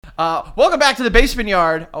Welcome back to the Basement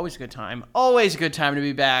Yard. Always a good time. Always a good time to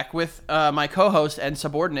be back with my co-host and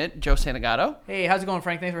subordinate, Joe Santagato. Hey, how's it going,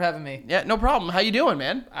 Frank? Thanks for having me. Yeah, no problem. How you doing,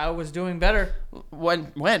 man? I was doing better.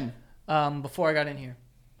 When? Before I got in here.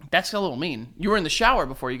 That's a little mean. You were in the shower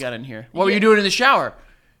before you got in here. What were you doing in the shower?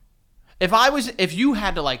 If you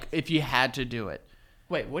had to do it.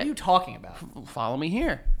 Wait, what are you talking about? Follow me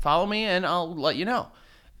here. Follow me and I'll let you know.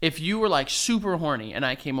 If you were like super horny and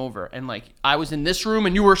I came over and like I was in this room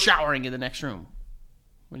and you were showering in the next room,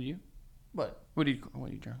 What do you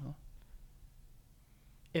drink?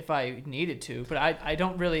 If I needed to, but I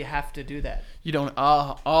don't really have to do that. You don't?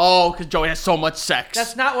 Because Joey has so much sex.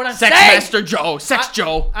 That's not what I'm saying. Sex Master Joe.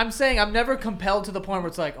 Joe. I'm saying I'm never compelled to the point where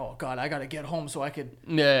it's like, oh God, I gotta get home so I could.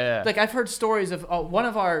 Yeah. Like I've heard stories of one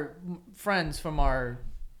of our friends from our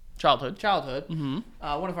childhood. Mm-hmm.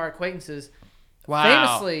 One of our acquaintances. Wow.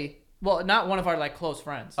 Famously, well, not one of our like close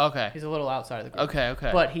friends. Okay. He's a little outside of the group. Okay.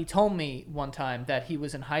 But he told me one time that he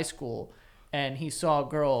was in high school and he saw a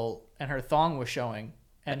girl and her thong was showing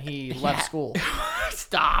and he left school.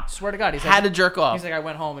 Stop. Swear to God, he's had to jerk off. He's like, I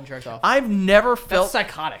went home and jerked off. I've never felt That's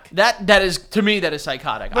psychotic. That is, to me, that is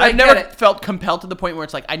psychotic. But I've never felt compelled to the point where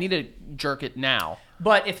it's like I need to jerk it now.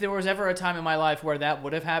 But if there was ever a time in my life where that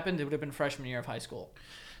would have happened, it would have been freshman year of high school.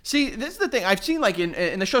 See, this is the thing. I've seen, like,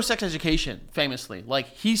 in the show Sex Education, famously, like,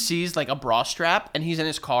 he sees, like, a bra strap, and he's in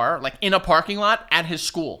his car, like, in a parking lot at his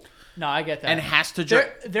school. No, I get that. And has to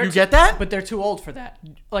jerk. You get that? But they're too old for that.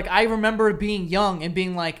 Like, I remember being young and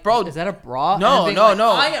being like, bro, is that a bra? No.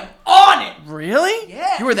 I am on it! Really?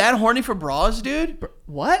 Yeah. You were that horny for bras, dude?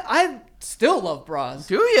 What? I still love bras.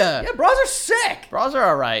 Do ya? Yeah, bras are sick. Bras are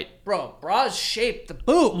all right. Bro, bras shape the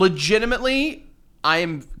boob. Legitimately...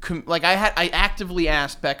 I actively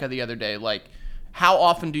asked Becca the other day, like, how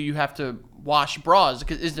often do you have to wash bras?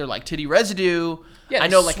 Because is there like titty residue? Yeah, I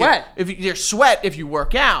know, like, sweat. There's sweat if you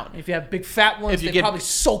work out. If you have big fat ones, they're probably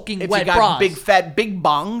soaking wet bras. If you got big fat big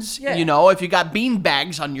bongs, yeah. You know, if you got bean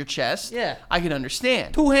bags on your chest, yeah, I can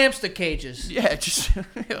understand. 2 hamster cages. Yeah, just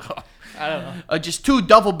I don't know. Just 2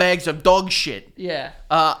 duffel bags of dog shit. Yeah.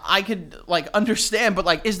 I could like understand, but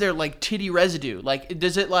like, is there like titty residue? Like,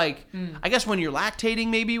 does it like? I guess when you're lactating,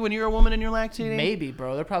 maybe when you're a woman and you're lactating. Maybe,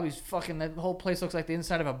 bro. They're probably fucking. That whole place looks like the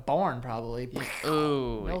inside of a barn, probably.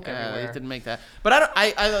 Ooh, milk everywhere. They didn't make that. But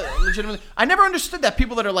I legitimately, I never understood that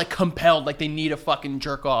people that are like compelled, like they need a fucking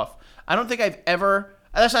jerk off. I don't think I've ever.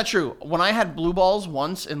 That's not true. When I had blue balls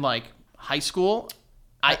once in like high school.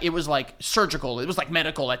 It was like surgical. It was like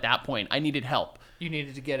medical at that point. I needed help. You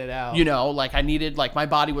needed to get it out. You know, like I needed, like my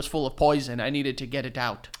body was full of poison. I needed to get it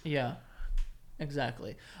out. Yeah,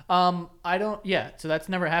 exactly. So that's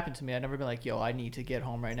never happened to me. I've never been like, yo, I need to get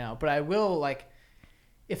home right now. But I will, like,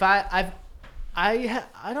 if I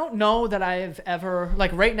don't know that I've ever,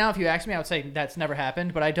 like right now, if you ask me, I would say that's never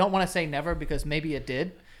happened. But I don't want to say never because maybe it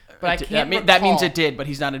did. But I can't recall. That means it did, but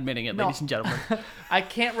he's not admitting it, ladies and gentlemen. I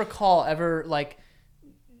can't recall ever, like,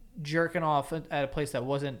 jerking off at a place that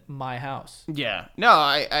wasn't my house. Yeah. No,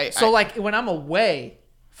 like when I'm away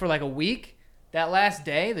for like a week, that last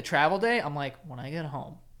day, the travel day, I'm like, when I get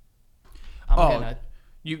home, I'm gonna...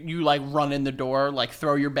 You like run in the door, like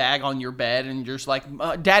throw your bag on your bed and you're just like,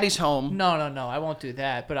 Daddy's home. No, I won't do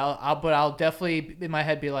that. But I'll definitely in my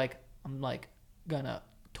head be like, I'm like gonna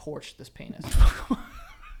torch this penis.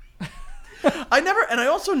 I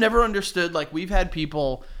also never understood, like, we've had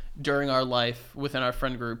people during our life within our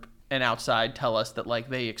friend group and outside tell us that like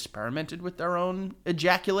they experimented with their own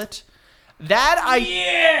ejaculate. I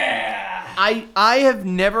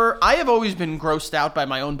have always been grossed out by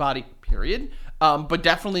my own body, period. But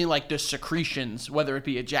definitely like the secretions, whether it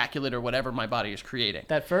be ejaculate or whatever my body is creating.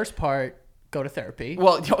 That first part, go to therapy.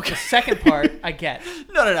 Well, okay. The second part, I get.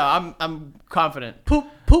 No. I'm confident.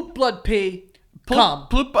 Poop, blood, pee, cum.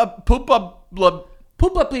 Poop, blood.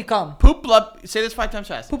 Poop, blood, pee, cum. Poop, blood. Say this 5 times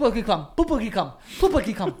fast. Poop, blood, pee, cum. Poop, blood, pee, cum. Poop, blood,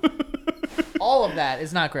 pee, cum. All of that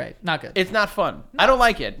is not great. Not good. It's not fun. No. I don't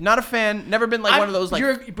like it. Not a fan. Never been like one of those like...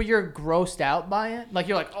 You're grossed out by it? Like,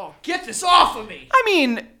 you're like, oh, get this off of me. I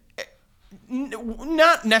mean,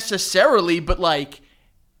 not necessarily, but like...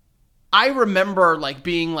 I remember like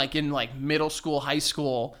being like in like middle school, high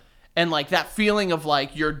school, and like that feeling of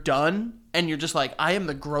like you're done and you're just like, I am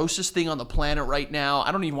the grossest thing on the planet right now.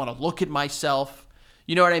 I don't even want to look at myself.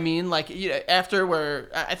 You know what I mean? Like, after where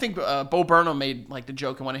I think Bo Burnham made like the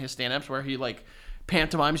joke in one of his stand-ups where he like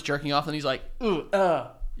pantomimes jerking off and he's like, you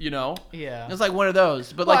know? Yeah. It's like one of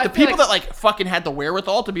those. But like the people that like fucking had the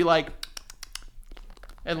wherewithal to be like,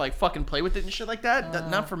 and like fucking play with it and shit like that,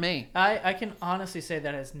 not for me. I can honestly say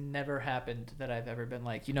that has never happened that I've ever been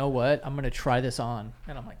like, you know what? I'm going to try this on.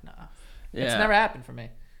 And I'm like, nah. Yeah. It's never happened for me.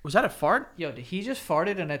 Was that a fart? Yo, did he just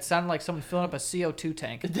farted and it sounded like someone filling up a CO2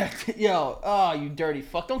 tank? Yo, oh, you dirty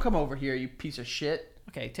fuck. Don't come over here, you piece of shit.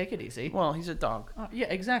 Okay, take it easy. Well, he's a dog. Yeah,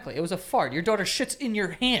 exactly. It was a fart. Your daughter shits in your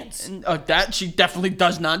hands. And, that she definitely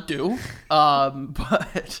does not do.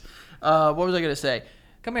 But what was I going to say?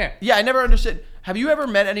 Come here. Yeah, I never understood. Have you ever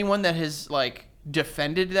met anyone that has, like,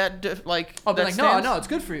 defended that, Oh, that like, stance? no, it's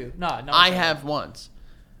good for you. No. I have once.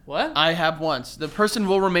 What? I have once. The person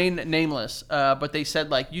will remain nameless, but they said,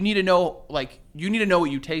 like, you need to know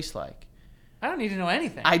what you taste like. I don't need to know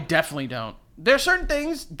anything. I definitely don't. There are certain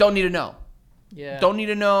things don't need to know. Yeah. Don't need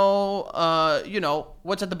to know,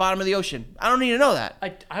 what's at the bottom of the ocean. I don't need to know that.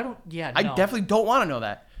 I don't. Yeah. I no. definitely don't want to know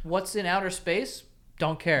that. What's in outer space?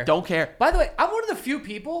 Don't care. Don't care. By the way, I'm one of the few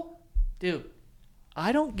people, dude.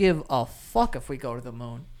 I don't give a fuck if we go to the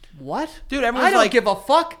moon. What? Dude, everyone's I don't like, give a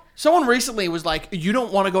fuck. Someone recently was like, you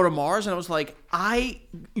don't want to go to Mars? And I was like, I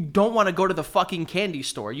don't want to go to the fucking candy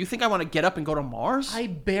store. You think I want to get up and go to Mars? I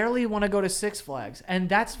barely want to go to Six Flags, and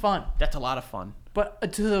that's fun. That's a lot of fun.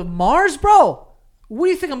 But to the Mars, bro? What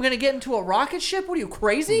do you think? I'm going to get into a rocket ship? What are you,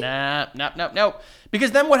 crazy? Nah.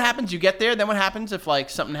 Because then what happens? You get there, then what happens if, like,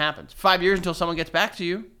 something happens? 5 years until someone gets back to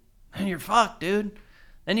you, and you're fucked, dude.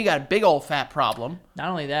 Then you got a big old fat problem. Not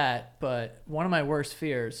only that, but one of my worst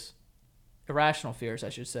fears, irrational fears, I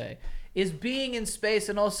should say, is being in space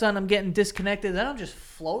and all of a sudden I'm getting disconnected. Then I'm just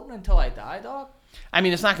floating until I die, dog. I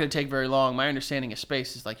mean, it's not going to take very long. My understanding of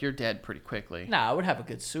space is, like, you're dead pretty quickly. Nah, I would have a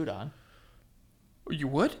good suit on. You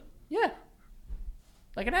would? Yeah.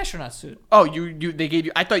 Like an astronaut suit. Oh, they gave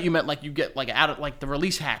you... I thought you meant, like, you get, like, out of, like, the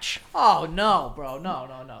release hatch. Oh, no, bro.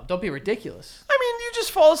 No. Don't be ridiculous. I mean, you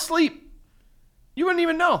just fall asleep. You wouldn't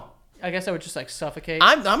even know. I guess I would just, like, suffocate.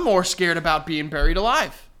 I'm more scared about being buried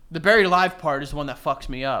alive. The buried alive part is the one that fucks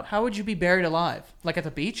me up. How would you be buried alive? Like at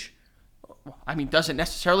the beach? I mean, doesn't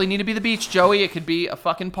necessarily need to be the beach, Joey. It could be a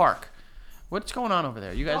fucking park. What's going on over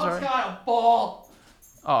there? You guys are... got a ball.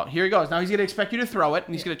 Oh, here he goes. Now he's going to expect you to throw it,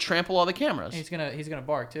 and he's going to trample all the cameras. He's gonna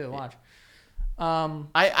bark, too. Watch.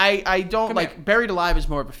 I don't, Come like... here. Buried alive is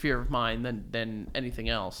more of a fear of mine than anything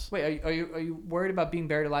else. Wait, are you worried about being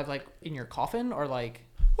buried alive, like, in your coffin? Or, like...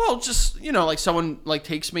 Well, just, like someone, like,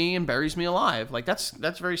 takes me and buries me alive. Like, that's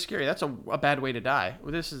very scary. That's a bad way to die.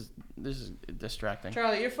 Well, this is distracting.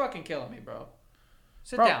 Charlie, you're fucking killing me, bro.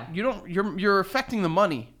 Sit Bro, down. You're affecting the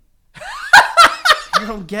money. You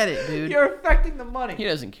don't get it, dude. You're affecting the money. He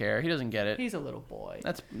doesn't care. He doesn't get it. He's a little boy.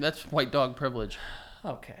 That's white dog privilege.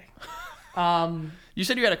 Okay. You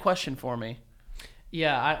said you had a question for me.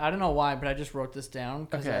 Yeah, I don't know why, but I just wrote this down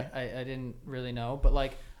because Okay. I didn't really know. But,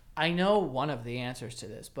 like, I know one of the answers to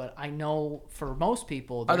this, but I know for most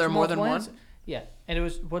people... Are there there's more than multiple one? answers. Yeah, and it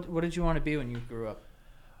was, what did you want to be when you grew up?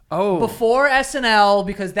 Oh. Before SNL,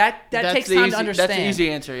 because that takes time to understand. That's the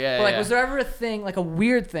easy answer, yeah. But, like, yeah. was there ever a thing, like a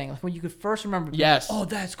weird thing, like when you could first remember? Being Yes. Like, oh,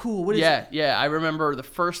 that's cool. What is it? Yeah. I remember the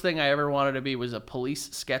first thing I ever wanted to be was a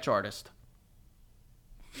police sketch artist.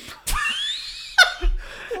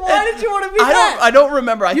 Why did you want to be that? I don't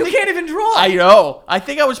remember. You can't even draw. I know. I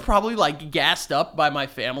think I was probably, like, gassed up by my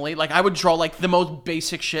family. Like, I would draw, like, the most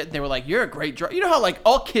basic shit, and they were like, you're a great drawer. You know how, like,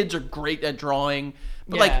 all kids are great at drawing?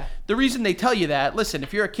 But, Yeah. like, the reason they tell you that, listen,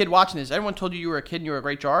 if you're a kid watching this, everyone told you were a kid and you were a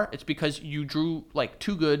great drawer, it's because you drew, like,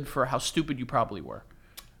 too good for how stupid you probably were.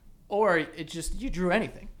 Or it just, you drew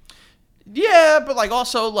anything. Yeah, but, like,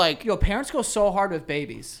 also, like, Yo, parents go so hard with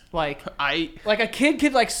babies. Like I... Like a kid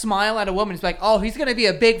could like smile at a woman. It's like, oh, he's gonna be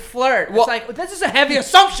a big flirt. Well- It's like, this is a heavy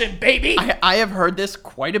assumption, baby. I have heard this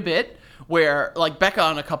quite a bit where, like, Becca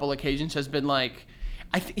on a couple occasions has been like,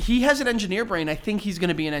 he has an engineer brain. I think he's going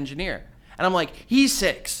to be an engineer. And I'm like, he's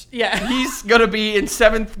 6. Yeah. He's going to be in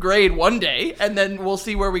 7th grade one day, and then we'll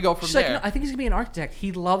see where we go from She's there. like, no, I think he's gonna be an architect.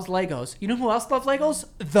 He loves Legos. You know who else loves Legos?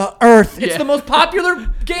 The Earth. It's Yeah. the most popular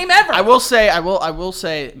game ever. I will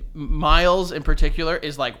say, Miles in particular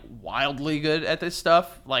is, like, wildly good at this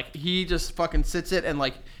stuff. Like, he just fucking sits it, and,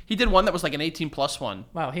 like, he did one that was like an 18+ one.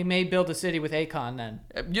 Wow, he may build a city with Akon then.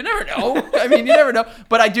 You never know. I mean, you never know.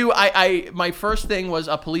 But my first thing was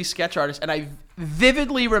a police sketch artist, and I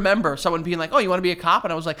vividly remember someone being like, oh, you want to be a cop?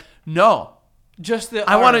 And I was like, no. Just the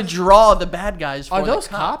I want to artist. draw the bad guys for Are the those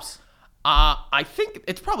cops? I think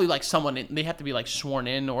it's probably like someone, they have to be like sworn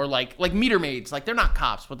in, or like meter maids. Like, they're not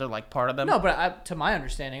cops, but they're like part of them. No, but to my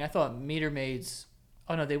understanding, I thought meter maids...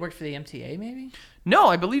 Oh, no, they worked for the MTA, maybe? No,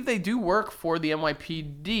 I believe they do work for the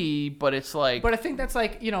NYPD, but it's like... But I think that's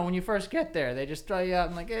like, you know, when you first get there, they just throw you out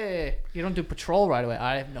and like, hey, you don't do patrol right away.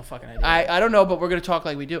 I have no fucking idea. I don't know, but we're going to talk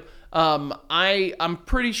like we do. I'm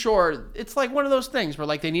pretty sure it's like one of those things where,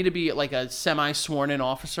 like, they need to be like a semi-sworn in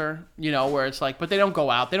officer, you know, where it's like, but they don't go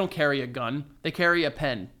out. They don't carry a gun. They carry a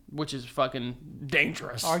pen. which is fucking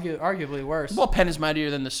dangerous. Arguably worse. Well, pen is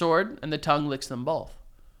mightier than the sword, and the tongue licks them both.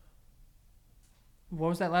 What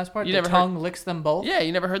was that last part? You The never tongue licks them both? Yeah,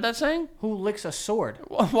 you never heard that saying? Who licks a sword?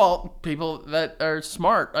 Well, people that are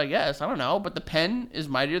smart, I guess. I don't know. But the pen is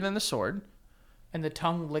mightier than the sword. And the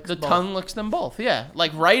tongue licks The both. tongue licks them both, yeah.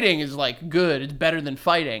 Like, writing is, like, good. It's better than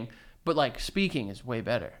fighting. But, like, speaking is way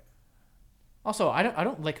better. Also, I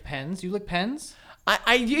don't lick pens. You lick pens?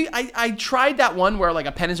 I tried that one where, like,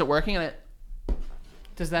 a pen isn't working, and it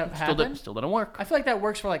Does that happen? still didn't work. I feel like that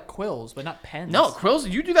works for like quills, but not pens. No, quills,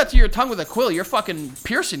 you do that to your tongue with a quill, you're fucking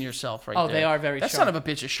piercing yourself right there. Oh, they are very That sharp. son of a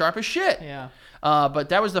bitch is sharp as shit. Yeah. But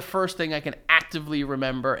that was the first thing I can actively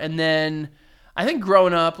remember. And then I think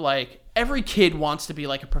growing up, like, every kid wants to be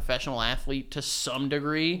like a professional athlete to some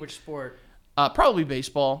degree. Which sport? Probably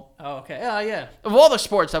baseball. Oh, okay. Yeah. Of all the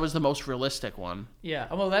sports, that was the most realistic one.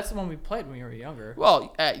 Yeah. Well, that's the one we played when we were younger.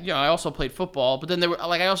 Well, I also played football, but then there were,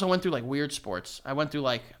 like, I also went through like weird sports. I went through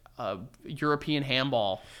like European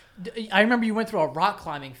handball. I remember you went through a rock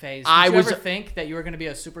climbing phase. Did you ever think that you were going to be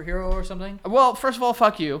a superhero or something? Well, first of all,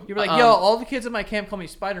 fuck you. You were like, yo, all the kids at my camp call me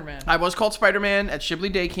Spider-Man. I was called Spider-Man at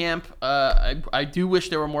Shibley Day Camp. I do wish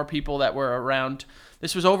there were more people that were around.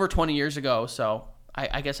 This was over 20 years ago, so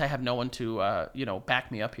I guess I have no one to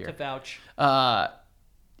back me up here. To vouch. I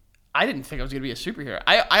didn't think I was gonna be a superhero.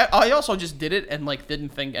 I also just did it and like didn't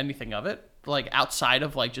think anything of it, like outside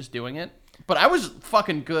of like just doing it. But I was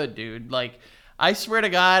fucking good, dude. Like, I swear to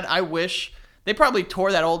God, I wish they probably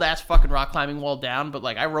tore that old ass fucking rock climbing wall down. But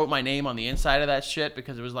like, I wrote my name on the inside of that shit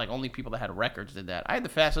because it was like only people that had records did that. I had the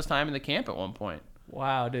fastest time in the camp at one point.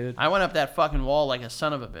 Wow, dude. I went up that fucking wall like a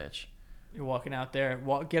son of a bitch. You're walking out there.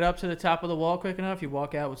 Get up to the top of the wall quick enough, you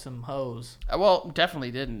walk out with some hose. Well, definitely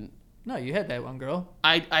didn't. No, you had that one girl.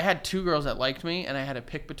 I had two girls that liked me, and I had to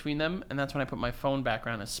pick between them, and that's when I put my phone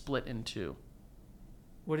background as split in two.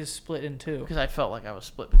 What is split in two? Because I felt like I was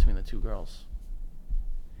split between the two girls.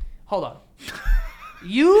 Hold on.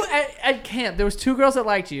 You at camp, there was two girls that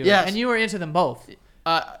liked you, Yes. and you were into them both.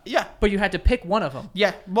 Yeah. But you had to pick one of them.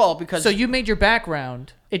 Yeah, well, because... So you made your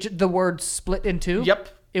background, the word split in two? Yep.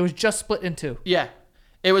 It was just split in two. Yeah.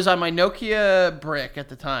 It was on my Nokia brick at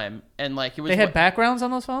the time, and like it was. They had backgrounds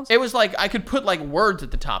on those phones? It was like I could put like words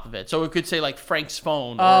at the top of it, so it could say like Frank's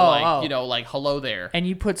phone or like hello there. And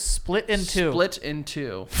you put split in two. Split in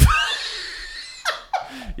two.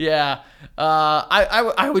 Yeah.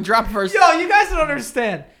 I would drop first. Yo, you guys don't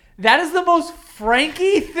understand. That is the most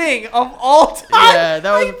Frankie thing of all time. Yeah,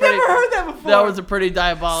 that was I've never heard that before. That was a pretty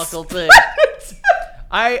diabolical thing.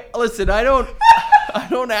 I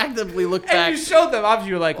don't actively look back. And you showed them. Obviously,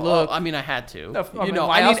 you were like, look. I mean, I had to.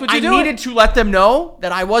 Why else would you do it? I needed to let them know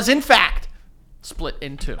that I was, in fact, split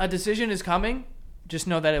in two. A decision is coming. Just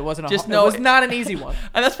know that it wasn't Just it know was not an easy one.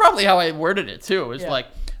 And that's probably how I worded it, too. It was Yeah. like,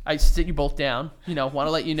 I sit you both down. Want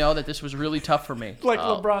to let you know that this was really tough for me. Like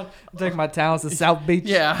LeBron. I'm taking my talents to South Beach.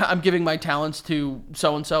 Yeah, I'm giving my talents to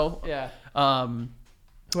so-and-so. Yeah.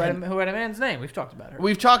 Who had a man's name? We've talked about her.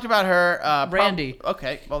 We've talked about her. Randy.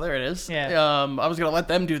 Okay, well, there it is. Yeah. I was going to let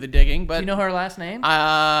them do the digging, but... Do you know her last name?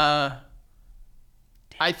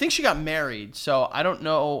 I think she got married, so I don't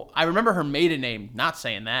know. I remember her maiden name, not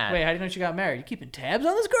saying that. Wait, how do you know she got married? You keeping tabs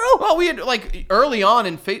on this girl? Well, we had, like, early on,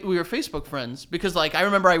 we were Facebook friends, because, like, I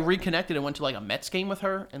remember I reconnected and went to, like, a Mets game with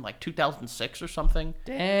her in, like, 2006 or something.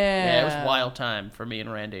 Damn. Yeah, it was a wild time for me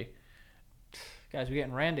and Randy. Guys, we're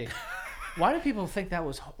getting Randy. Why do people think that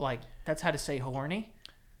was, like, that's how to say horny?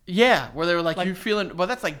 Yeah, where they were like you feeling... Well,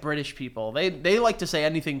 that's like British people. They like to say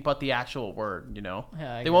anything but the actual word,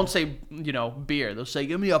 Yeah, they won't say, beer. They'll say,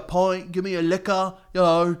 give me a pint, give me a liquor,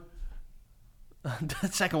 The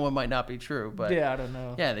second one might not be true, but... Yeah, I don't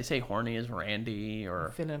know. Yeah, they say horny as Randy,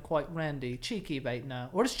 or... Feeling quite Randy. Cheeky right now.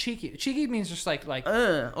 What is cheeky? Cheeky means just like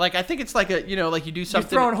I think it's like a, like you do you're something...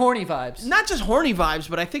 throwing horny vibes. Not just horny vibes,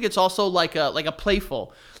 but I think it's also like a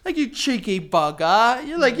playful... Like, you cheeky bugger.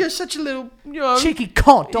 You're like, you're such a little, Cheeky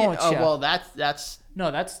cunt, don't you? Oh, well, that's... No,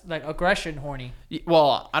 that's like aggression horny.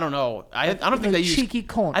 Well, I don't know. I don't think they use... Cheeky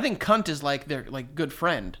cunt. I think cunt is like their, like, good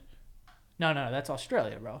friend. No, that's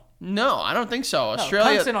Australia, bro. No, I don't think so. No,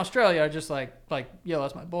 Australia... cunts in Australia are just like, yo,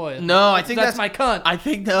 that's my boy. No, I think that's my cunt. I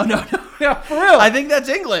think, no. Yeah, for real. I think that's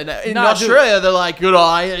England. In Nah, Australia, they're like, good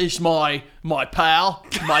eye, it's my pal,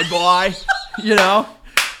 my boy,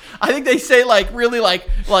 I think they say, like, really, like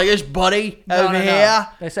this buddy over here.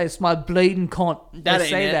 They say it's my bleeding cunt. That they ain't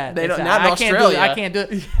say it. that. They don't. say, Not in Australia. I can't do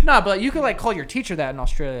it. No, but you can like call your teacher that in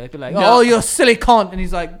Australia. Like, be like, oh, you're a silly cunt, and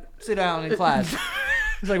he's like, sit down in class.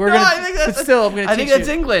 He's like, I think that's I think that's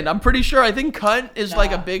England. I'm pretty sure. I think cunt is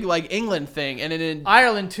like a big like England thing, and in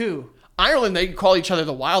Ireland too. Ireland, they call each other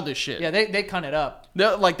the wildest shit. Yeah, they cunt it up.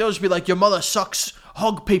 Like those would be like, your mother sucks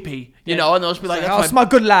hog pee-pee, you know, and those would be like, that's my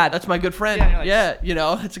good lad. That's my good friend. Yeah, You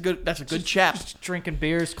know, that's a good chap. Just drinking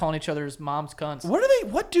beers, calling each other's moms cunts.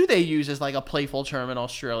 What do they use as like a playful term in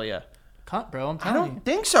Australia? Cunt, bro. I'm I telling you. don't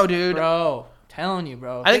think so, dude. Bro, telling you,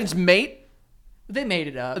 bro. I think it's mate. They made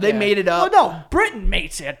it up. They made it up. Well, no, Britain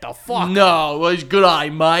mates it. The fuck. No, well, it's good eye,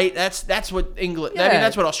 mate. That's what England. I Yeah. mean,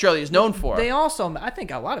 that's what Australia is known for. They also, I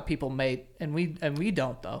think a lot of people mate, and we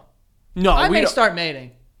don't though. No, I we may don't. start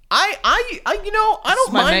mating. You know, I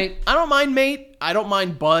don't my mind. mate. I don't mind mate. I don't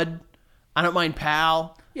mind bud. I don't mind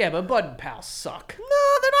pal. Yeah, but bud and pals suck. No,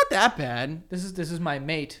 they're not that bad. This is my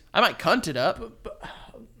mate. I might cunt it up.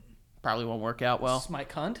 Probably won't work out This well. is my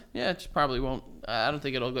cunt. Yeah, it probably won't. I don't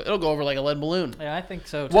think it'll go over like a lead balloon. Yeah, I think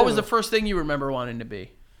so too. What was the first thing you remember wanting to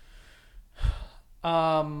be?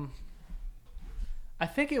 I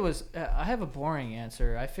think it was. I have a boring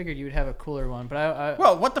answer. I figured you would have a cooler one, but I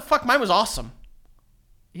Well, what the fuck? Mine was awesome.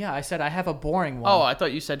 yeah, I said I have a boring one. Oh, I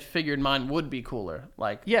thought you said figured mine would be cooler.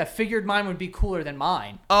 Like, Yeah, figured mine would be cooler than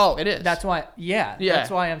mine. oh, it is. That's why. Yeah, Yeah. that's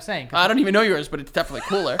why I'm saying. 'Cause I don't even know yours, but it's definitely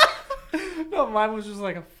cooler. no, mine was just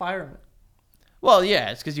like a fireman. Well, yeah,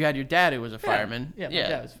 it's because you had your dad who was a fireman. Yeah, my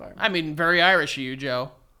dad was a fireman. I mean, very Irish of you,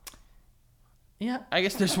 Joe. Yeah, I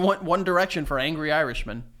guess there's one direction for angry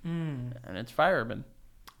Irishmen, and it's firemen.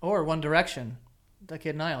 or One Direction. That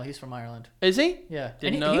kid Niall, he's from Ireland. Is he? Yeah,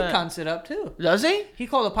 Didn't and know he that. cunts it up too. Does he? He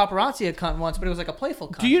called a paparazzi a cunt once, but it was like a playful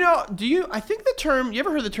cunt. Do you, I think the term, you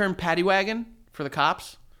ever heard the term paddy wagon for the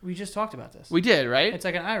cops? We just talked about this. We did, right? It's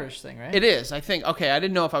like an Irish thing, right? It is, I think. Okay, I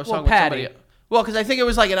didn't know if I was Well, talking paddy. with somebody. Well, because I think it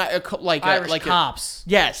was like Irish cops.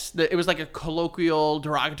 Yes, it was like a colloquial,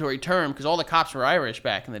 derogatory term because all the cops were Irish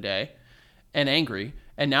back in the day, and angry,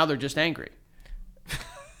 and now they're just angry.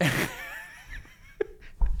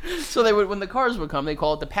 So they would, when the cars would come, they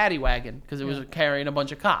call it the paddy wagon because it was carrying a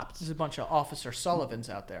bunch of cops. There's a bunch of Officer Sullivans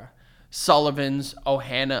out there. Sullivan's,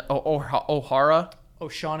 O'Hara,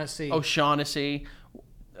 O'Shaughnessy. O'Shaughnessy.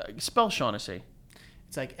 Spell Shaughnessy.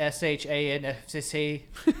 It's like SHANSSC.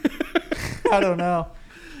 I don't know.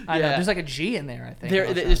 I know. Yeah. There's like a G in there, I think.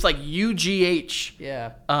 It's like UGH.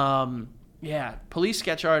 Yeah. Yeah, police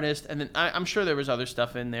sketch artist, and then I'm sure there was other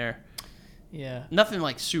stuff in there. Yeah. Nothing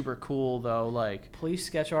like super cool though. Like, Police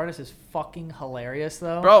sketch artist is fucking hilarious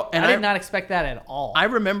though. Bro, and I did not expect that at all. I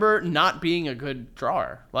remember not being a good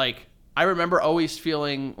drawer. Like, I remember always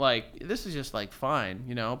feeling like this is just like fine,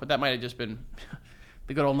 you know. But that might have just been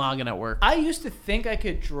the good old noggin at work. I used to think I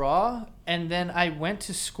could draw, and then I went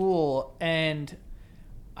to school, and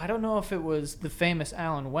I don't know if it was the famous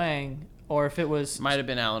Alan Wang or if it was. Might have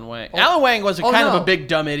been Alan Wang. Alan Wang was kind of a big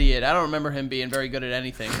dumb idiot. I don't remember him being very good at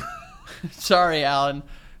anything. Sorry, Alan.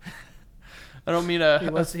 I don't mean to.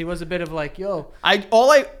 He was a bit of like, yo.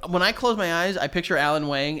 When I close my eyes, I picture Alan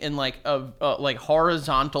Wang in like a like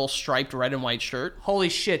horizontal striped red and white shirt. Holy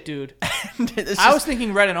shit, dude. I was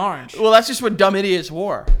thinking red and orange. Well, that's just what dumb idiots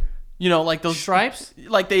wore. You know, like those stripes.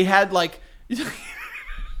 Like they had like.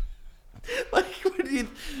 Like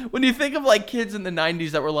when you think of like kids in the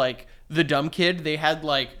 90s that were like the dumb kid, they had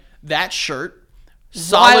like that shirt.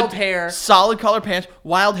 Wild hair, solid color pants,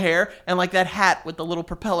 wild hair, and like that hat with the little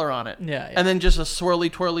propeller on it. Yeah. And then just a swirly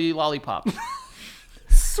twirly lollipop.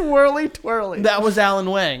 Swirly twirly. That was Alan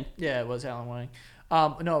Wang. Yeah, it was Alan Wang.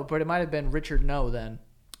 No, but it might have been Richard No then.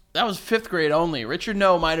 That was 5th grade only. Richard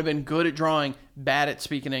No might have been good at drawing, bad at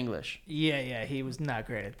speaking English. Yeah, he was not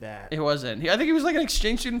great at that. It wasn't. I think he was like an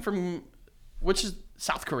exchange student from, which is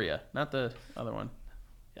South Korea, not the other one.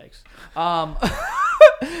 Yikes.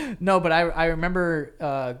 No, but I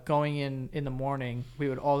remember going in the morning.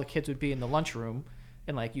 All the kids would be in the lunchroom,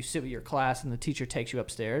 and like you sit with your class, and the teacher takes you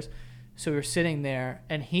upstairs. So we were sitting there,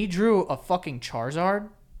 and he drew a fucking Charizard,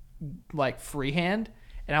 like freehand,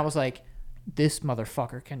 and I was like, this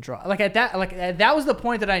motherfucker can draw. That was the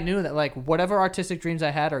point that I knew that like whatever artistic dreams I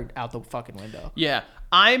had are out the fucking window. Yeah,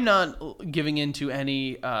 I'm not giving into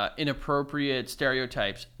any inappropriate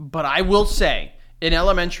stereotypes, but I will say, in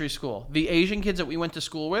elementary school, the Asian kids that we went to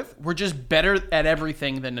school with were just better at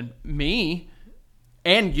everything than me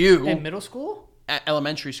and you. In middle school? At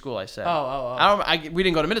elementary school, I said. Oh. We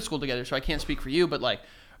didn't go to middle school together, so I can't speak for you, but like,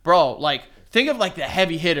 bro, like, think of like the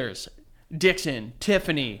heavy hitters. Dixon,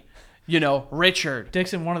 Tiffany, you know, Richard.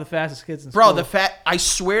 Dixon, one of the fastest kids in school. Bro, I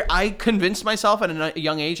swear, I convinced myself at a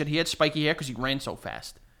young age that he had spiky hair because he ran so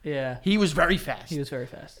fast. Yeah. He was very fast. He was very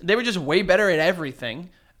fast. They were just way better at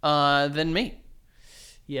everything than me.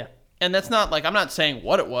 Yeah. And that's not like, I'm not saying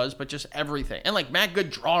what it was, but just everything. And like mad good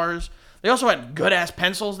drawers. They also had good ass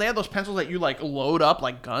pencils. They had those pencils that you like load up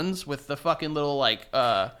like guns with the fucking little like.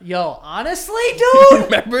 Yo, honestly, dude,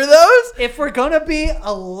 Remember those? if we're gonna be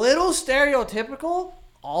a little stereotypical,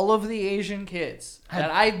 all of the Asian kids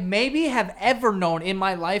that I maybe have ever known in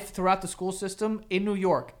my life throughout the school system in New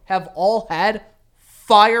York have all had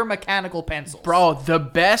fire mechanical pencils. Bro, the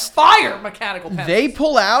best. Fire mechanical pencils. They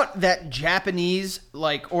pull out that Japanese,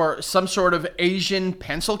 like, or some sort of Asian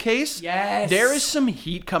pencil case. Yes. There is some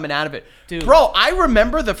heat coming out of it. Dude. Bro, I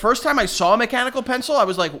remember the first time I saw a mechanical pencil, I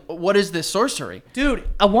was like, what is this sorcery? Dude,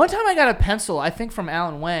 one time I got a pencil, I think from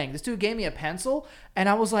Alan Wang. This dude gave me a pencil, and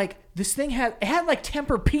I was like, this thing had like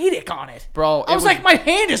Tempur-Pedic on it. Bro, I was like, my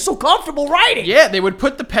hand is so comfortable writing. Yeah, they would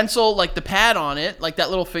put the pencil, like the pad on it, like that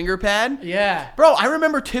little finger pad. Yeah. Bro, I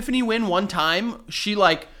remember Tiffany Wynn one time, she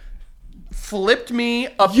like flipped me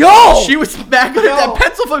up. Yo! She was back with that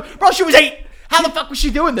pencil flip. Bro, she was 8. How the fuck was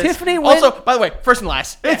she doing this? Tiffany Wynn. Also, by the way, first and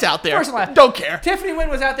last. It's out there. First and last. Don't care. Tiffany Wynn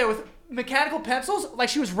was out there with mechanical pencils like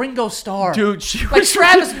she was Ringo Starr. Dude, she like was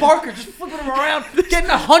Travis Barker, just flipping them around, getting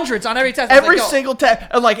the hundreds on every test. every single test,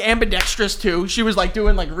 and like ambidextrous too. She was like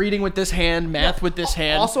doing like reading with this hand, math with this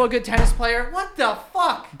hand. Also a good tennis player. What the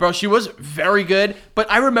fuck? Bro, she was very good. But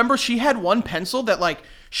I remember she had one pencil that like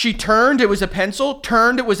she turned, it was a pencil,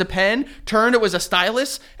 turned, it was a pen, turned, it was a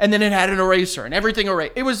stylus, and then it had an eraser and everything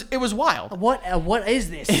erased. It was wild. What is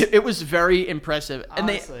this? It was very impressive. And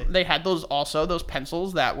Honestly. they had those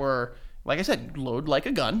pencils that were, like I said, load like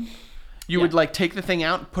a gun. You would like take the thing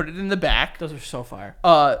out and put it in the back. Those are so fire.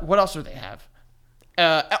 What else do they have?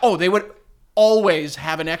 They would always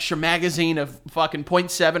have an extra magazine of fucking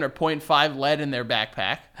 0.7 or 0.5 lead in their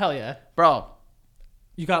backpack. Hell yeah. Bro,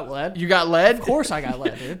 You got lead? you got lead? Of course I got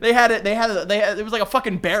lead, dude. They had it was like a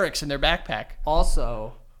fucking barracks in their backpack.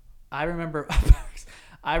 Also, I remember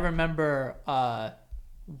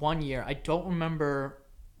one year, I don't remember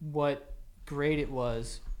what grade it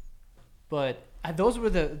was, but those are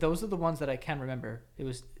the ones that I can remember. It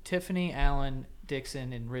was Tiffany, Alan,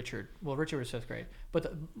 Dixon, and Richard. Well, Richard was 5th grade,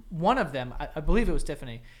 but one of them, I believe it was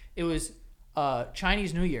Tiffany. It was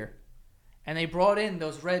Chinese New Year, and they brought in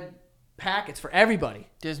those red packets for everybody.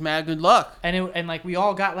 Just mad good luck. And like we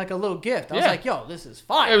all got like a little gift. I was Yeah. like, yo, this is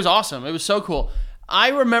fire. It was awesome. It was so cool. I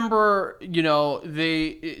remember,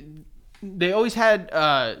 they always had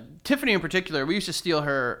Tiffany in particular. We used to steal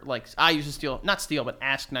her, like I used to steal, not steal, but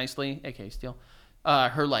ask nicely, aka steal,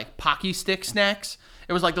 her like Pocky stick snacks.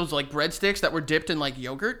 It was like those like breadsticks that were dipped in like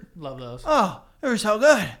yogurt. Love those. Oh, they were so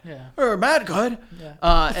good. Yeah. They were mad good. Yeah.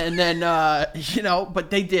 And then but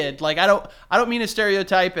they did. Like I don't mean to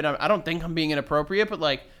stereotype, and I don't think I'm being inappropriate, but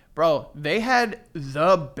like, bro, they had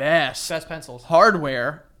the best pencils.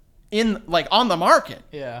 hardware in like on the market.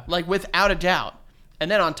 Yeah. Like without a doubt. And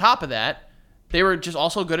then on top of that, they were just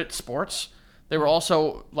also good at sports. They were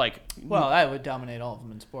also like, Well, I would dominate all of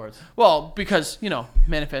them in sports. well, because,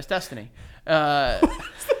 manifest destiny.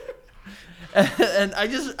 And I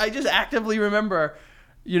just actively remember,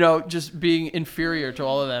 just being inferior to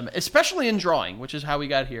all of them, especially in drawing, which is how we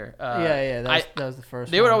got here. That was the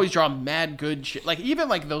first They one. would always draw mad good shit. Like even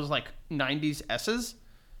like those like 90s S's.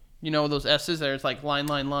 Those S's there's like line,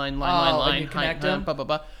 and line, you connect them? blah, blah,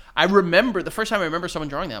 blah. I remember the first time I remember someone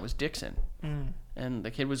drawing that was Dixon. And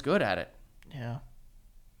the kid was good at it. Yeah.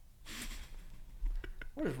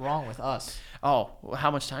 What is wrong with us? Oh, well,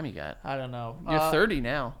 how much time you got? I don't know. You're 30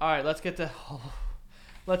 now. All right, let's get to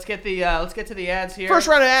the ads here. First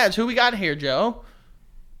round of ads. Who we got here, Joe?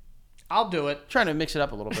 I'll do it. Trying to mix it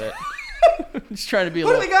up a little bit. Just trying to be a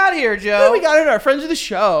What do little. we got here, Who Joe? do we got in our friends of the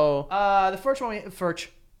show? The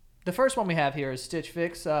first one we have here is Stitch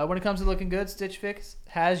Fix. When it comes to looking good, Stitch Fix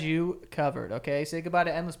has you covered. Okay, say goodbye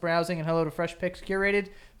to endless browsing and hello to fresh picks curated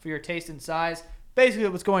for your taste and size. Basically,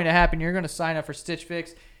 what's going to happen? You're going to sign up for Stitch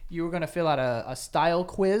Fix. You're going to fill out a style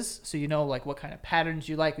quiz, so you know like what kind of patterns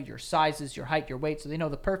you like, your sizes, your height, your weight, so they know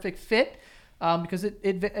the perfect fit. Because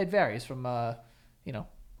it varies from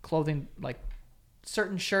clothing. Like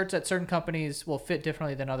certain shirts at certain companies will fit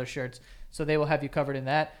differently than other shirts, so they will have you covered in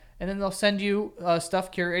that. And then they'll send you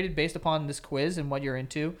stuff curated based upon this quiz and what you're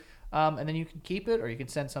into. And then you can keep it or you can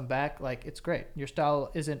send some back. Like, it's great. Your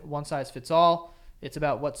style isn't one size fits all. It's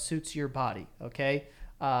about what suits your body, okay?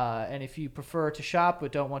 And if you prefer to shop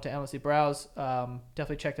but don't want to endlessly browse,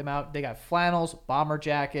 definitely check them out. They got flannels, bomber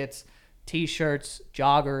jackets, T-shirts,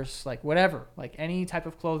 joggers, like whatever. Like any type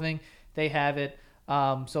of clothing, they have it.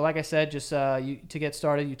 So like I said, just to get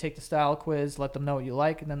started, you take the style quiz, let them know what you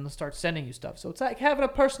like, and then they'll start sending you stuff. So it's like having a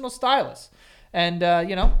personal stylist. And,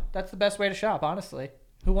 that's the best way to shop, honestly.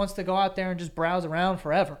 Who wants to go out there and just browse around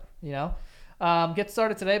forever, Get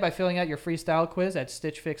started today by filling out your freestyle quiz at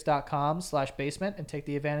stitchfix.com/basement and take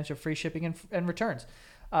the advantage of free shipping and returns.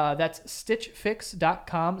 That's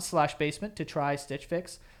stitchfix.com/basement to try Stitch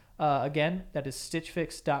Fix. Again, that is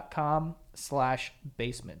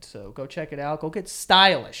stitchfix.com/basement. So go check it out. Go get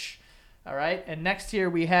stylish. All right. And next here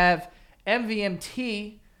we have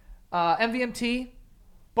MVMT. MVMT,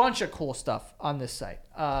 bunch of cool stuff on this site.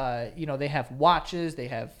 They have watches, they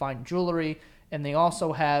have fine jewelry, and they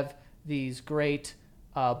also have these great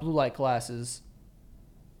blue light glasses.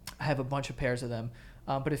 I have a bunch of pairs of them,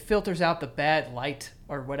 but it filters out the bad light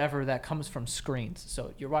or whatever that comes from screens.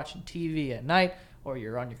 So you're watching TV at night or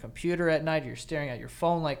you're on your computer at night, you're staring at your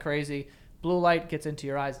phone like crazy. Blue light gets into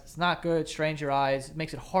your eyes. It's not good. It strains your eyes. It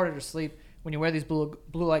makes it harder to sleep. When you wear these blue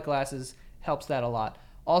light glasses, helps that a lot.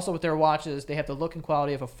 Also, with their watches, they have the look and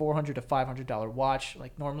quality of a $400 to $500 watch.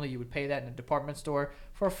 Like normally you would pay that in a department store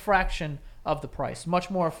for a fraction of the price.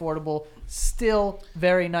 Much more affordable. Still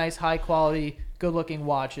very nice, high quality, good looking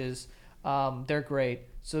watches. They're great.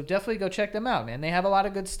 So definitely go check them out, man. They have a lot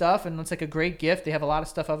of good stuff, and it's like a great gift. They have a lot of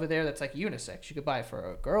stuff over there that's like unisex. You could buy it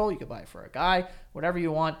for a girl. You could buy it for a guy. Whatever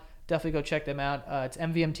you want. Definitely go check them out. It's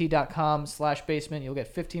mvmt.com/basement. You'll get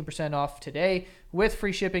 15% off today with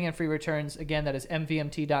free shipping and free returns. Again, that is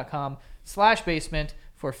mvmt.com/basement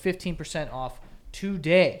for 15% off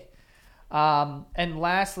today. And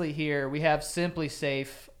lastly here, we have Simply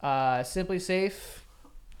Safe. Simply Safe.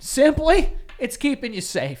 Simply, it's keeping you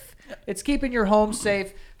safe. It's keeping your home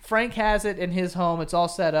safe. Frank has it in his home. It's all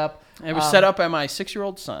set up. It was set up by my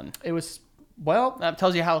 6-year-old son. It was... Well, that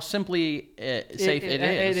tells you how simply safe it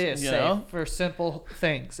is. It is safe for simple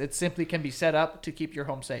things. It simply can be set up to keep your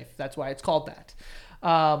home safe. That's why it's called that.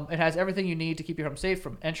 It has everything you need to keep your home safe,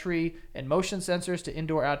 from entry and motion sensors to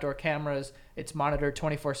indoor-outdoor cameras. It's monitored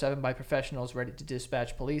 24/7 by professionals ready to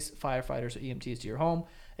dispatch police, firefighters, or EMTs to your home.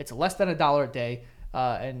 It's less than $1 a day,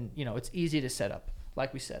 and it's easy to set up,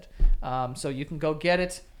 like we said. So you can go get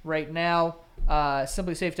it right now.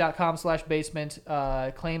 Simplysafe.com/basement.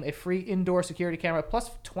 Claim a free indoor security camera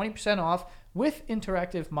plus 20% off with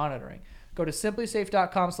interactive monitoring. Go to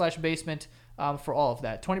simplysafe.com/basement for all of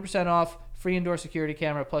that. 20% off, free indoor security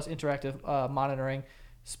camera plus interactive monitoring.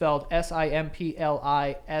 Spelled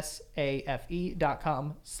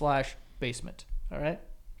simplysafe.com/basement. All right.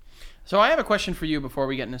 So I have a question for you before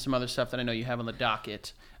we get into some other stuff that I know you have on the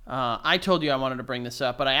docket. I told you I wanted to bring this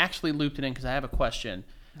up, but I actually looped it in because I have a question.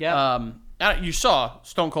 Yeah. You saw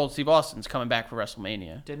Stone Cold Steve Austin's coming back for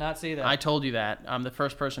WrestleMania. Did not see that. I told you that. I'm the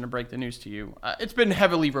first person to break the news to you. It's been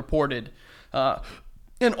heavily reported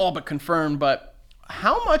and all but confirmed, but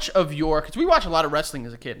how much of because we watched a lot of wrestling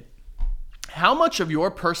as a kid, how much of your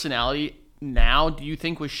personality now do you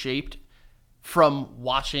think was shaped from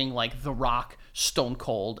watching like The Rock, Stone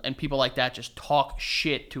Cold, and people like that just talk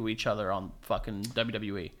shit to each other on fucking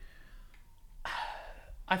WWE?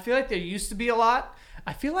 I feel like there used to be a lot.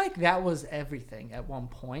 I feel like that was everything at one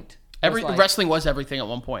point. Wrestling was everything at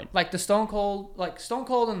one point. Like Stone Cold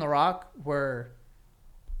and The Rock were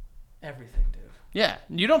everything, dude. Yeah,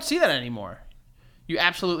 you don't see that anymore. You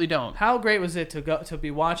absolutely don't. How great was it to be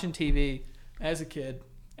watching TV as a kid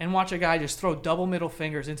and watch a guy just throw double middle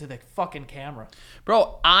fingers into the fucking camera?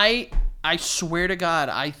 Bro, I swear to God,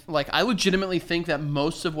 I legitimately think that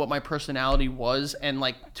most of what my personality was, and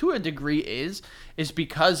like to a degree is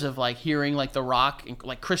because of like hearing like The Rock and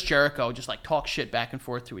like Chris Jericho just like talk shit back and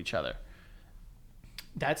forth to each other.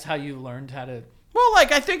 That's how you learned how to. Well,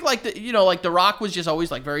 like I think like The Rock was just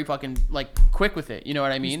always like very fucking like quick with it. You know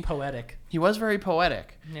what I mean? He's poetic. He was very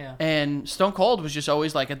poetic. Yeah. And Stone Cold was just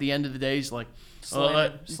always like at the end of the day, he's like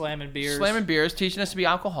slamming beers, teaching us to be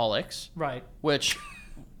alcoholics. Right. Which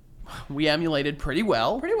we emulated pretty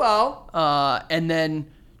well. And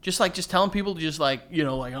then just telling people to just like,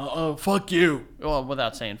 oh, fuck you. Well,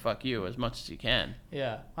 without saying fuck you as much as you can.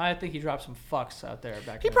 Yeah. I think he dropped some fucks out there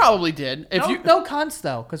back He probably did. No cunts,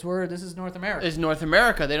 though, because this is North America. It's North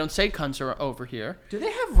America. They don't say cunts over here. Do they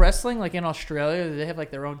have wrestling like in Australia? Do they have like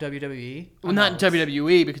their own WWE? Well, not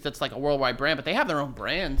WWE because that's like a worldwide brand, but they have their own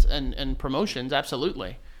brands and promotions,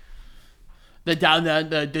 absolutely. The down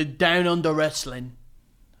under wrestling.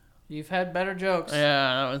 You've had better jokes.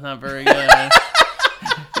 Yeah, that was not very good.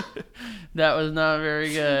 That was not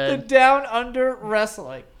very good. The down under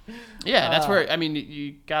wrestling. Yeah, that's where, I mean,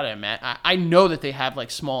 you gotta imagine. I know that they have like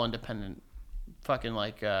small independent fucking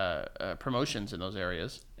like promotions in those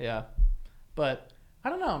areas. Yeah. But I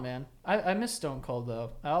don't know, man. I miss Stone Cold,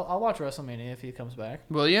 though. I'll watch WrestleMania if he comes back.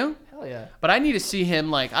 Will you? Hell yeah. But I need to see him,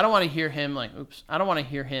 like, I don't want to hear him,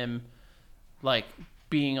 like,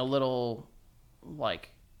 being a little,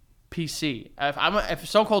 like, PC. If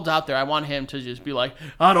Stone Cold's out there, I want him to just be like,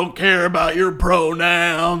 I don't care about your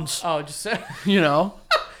pronouns. Oh, just say. You know?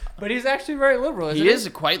 But he's actually very liberal, isn't He is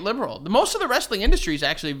quite liberal. Most of the wrestling industry is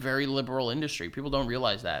actually a very liberal industry. People don't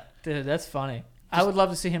realize that. Dude, that's funny. I would love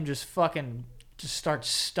to see him just start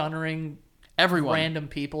stunnering everyone, random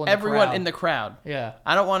people in the crowd. Yeah.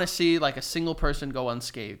 I don't want to see like a single person go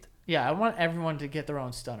unscathed. Yeah, I want everyone to get their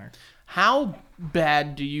own stunner. How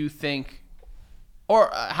bad do you think,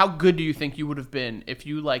 or how good do you think you would have been if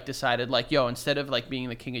you like decided like, yo, instead of like being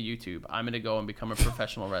the king of YouTube, I'm gonna go and become a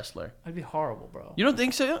professional wrestler? I'd be horrible, bro. You don't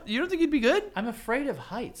think so? You don't think you'd be good? I'm afraid of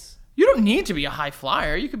heights. You don't need to be a high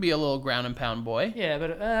flyer. You could be a little ground and pound boy. Yeah,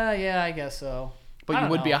 but yeah, I guess so. But you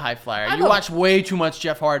would be a high flyer. You watch way too much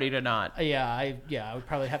Jeff Hardy to not. Yeah, I would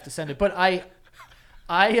probably have to send it. But I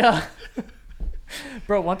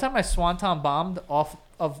bro, one time I swanton bombed off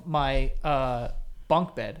of my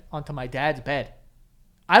bunk bed onto my dad's bed.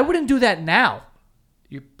 I wouldn't do that now.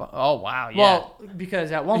 Oh wow, yeah. Well,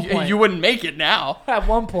 because at one point you wouldn't make it now. At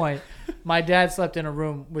one point, my dad slept in a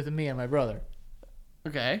room with me and my brother.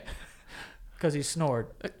 Okay. Because he snored.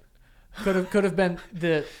 Could have been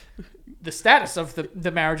the status of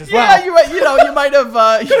the marriage as well. Yeah, you might have.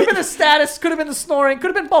 Could have been the status. Could have been the snoring.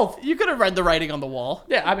 Could have been both. You could have read the writing on the wall.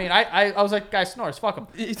 Yeah, I mean, I was like, guy snores, fuck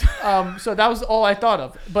him. So that was all I thought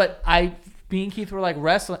of. But me and Keith were like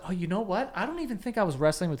wrestling. Oh, you know what? I don't even think I was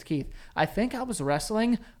wrestling with Keith. I think I was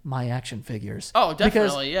wrestling my action figures. Oh,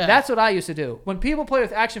 definitely, because yeah. That's what I used to do. When people play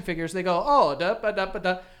with action figures, they go, oh, da ba da ba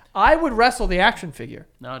da. I would wrestle the action figure.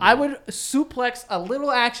 No, dude. I would suplex a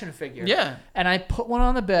little action figure. Yeah. And I put one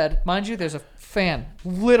on the bed. Mind you, there's a fan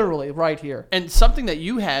literally right here. And something that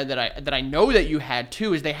you had that I know that you had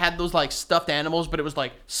too is they had those like stuffed animals, but it was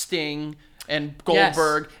like Sting and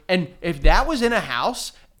Goldberg. Yes. And if that was in a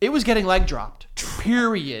house, it was getting leg dropped.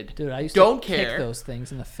 Period. Dude, I used Don't to care. kick those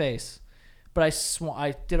things in the face. But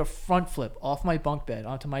I did a front flip off my bunk bed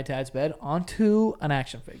onto my dad's bed onto an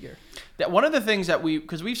action figure. That one of the things that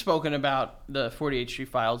because we've spoken about the 48 Street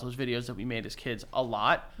Files, those videos that we made as kids a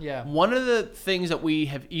lot. Yeah. One of the things that we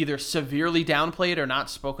have either severely downplayed or not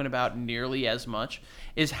spoken about nearly as much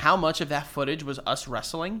is how much of that footage was us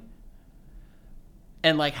wrestling.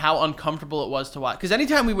 And like how uncomfortable it was to watch. Because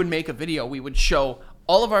anytime we would make a video, we would show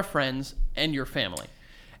all of our friends and your family.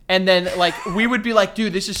 And then, like, we would be like,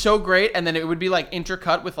 dude, this is so great. And then it would be, like,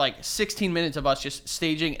 intercut with, like, 16 minutes of us just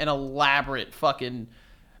staging an elaborate fucking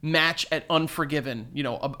match at Unforgiven. You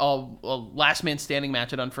know, a last man standing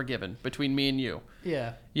match at Unforgiven between me and you.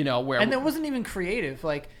 Yeah. You know, where... And it wasn't even creative.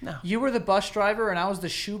 Like, You were the bus driver and I was the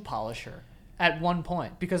shoe polisher at one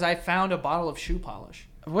point. Because I found a bottle of shoe polish.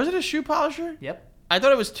 Was it a shoe polisher? Yep. I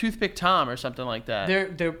thought it was Toothpick Tom or something like that.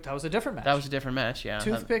 That was a different match. That was a different match, yeah.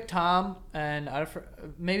 Toothpick Tom, and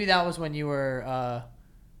maybe that was when you were...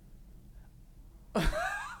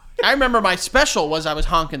 I remember my special was I was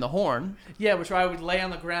honking the horn. Yeah, which I would lay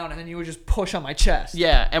on the ground and then you would just push on my chest.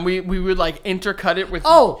 Yeah, and we would like intercut it with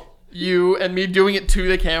you and me doing it to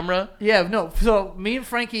the camera. Yeah, no. So me and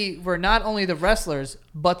Frankie were not only the wrestlers,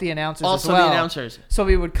 but the announcers also as well. the announcers. So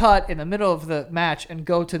we would cut in the middle of the match and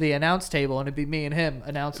go to the announce table, and it'd be me and him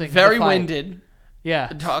announcing. Very the fight. winded. Yeah.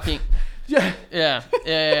 Talking. Yeah.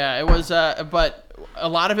 Yeah. It was, but a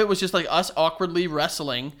lot of it was just like us awkwardly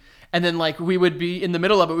wrestling. And then like we would be in the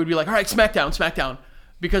middle of it, we'd be like, all right, SmackDown.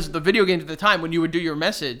 Because the video games at the time, when you would do your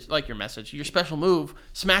special move,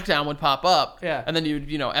 SmackDown would pop up. Yeah. And then you'd,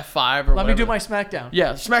 F5 or Let me do my SmackDown.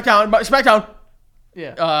 Yeah, SmackDown.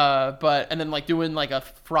 Yeah. And then like doing like a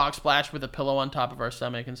frog splash with a pillow on top of our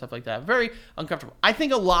stomach and stuff like that. Very uncomfortable. I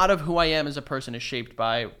think a lot of who I am as a person is shaped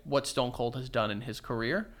by what Stone Cold has done in his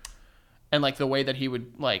career. And like the way that he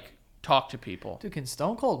would like talk to people. Dude, can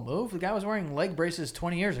Stone Cold move? The guy was wearing leg braces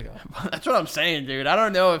 20 years ago. That's what I'm saying, dude. I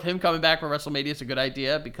don't know if him coming back for WrestleMania is a good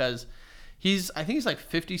idea because I think he's like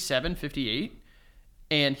 57, 58,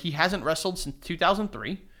 and he hasn't wrestled since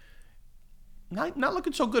 2003. Not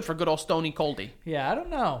looking so good for good old Stony Coldy. Yeah, I don't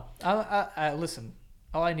know. I listen.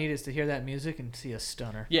 All I need is to hear that music and see a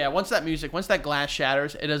stunner. Yeah, once that glass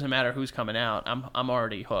shatters, it doesn't matter who's coming out. I'm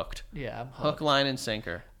already hooked. Yeah, I'm hooked. Hook, line, and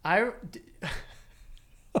sinker.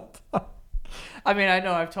 I mean, I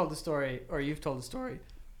know I've told the story, or you've told the story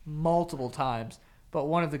multiple times, but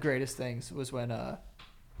one of the greatest things was when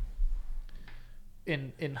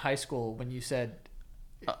in high school when you said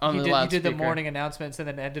you did the morning announcements and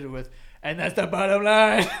then ended it with, and that's the bottom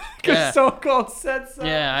line, because Stone Cold said so.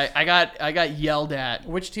 Yeah, I got yelled at.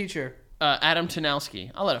 Which teacher? Adam Tanowski.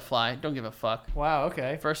 I'll let it fly. Don't give a fuck. Wow.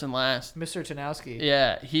 Okay. First and last. Mr. Tanowski.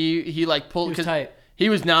 Yeah, he like pulled. He was tight. He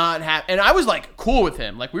was not happy, and I was like cool with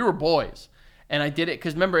him. Like we were boys. And I did it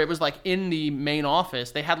because remember, it was like in the main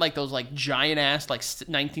office. They had like those like giant ass like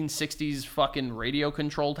 1960s fucking radio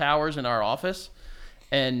control towers in our office.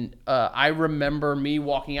 And I remember me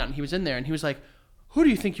walking out and he was in there and he was like, "Who do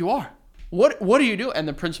you think you are? What do you do?" And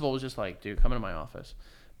the principal was just like, "Dude, come into my office."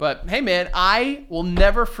 But hey, man, I will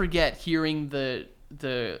never forget hearing the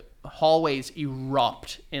hallways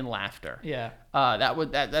erupt in laughter. Yeah.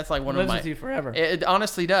 That's like one of Lives my. with you forever. It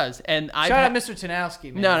honestly does. And I Shout out Mr.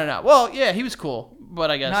 Tanowski, man. No. Well, yeah, he was cool,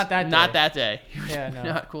 but I guess Not that day. He was Yeah, no.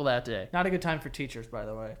 not cool that day. Not a good time for teachers, by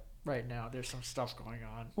the way. Right now, there's some stuff going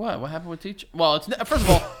on. What happened with teachers? Well, first of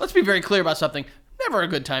all, let's be very clear about something. Never a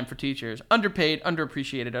good time for teachers. Underpaid,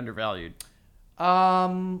 underappreciated, undervalued.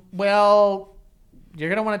 Well, you're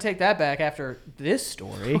gonna want to take that back after this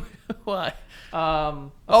story. Why?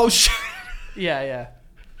 Oh shit. Yeah.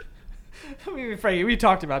 I mean, Frankie, we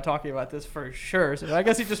talked about talking about this for sure. So I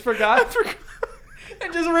guess he just forgot.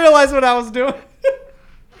 And just realized what I was doing.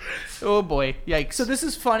 Oh boy, yikes! So this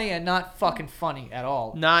is funny and not fucking funny at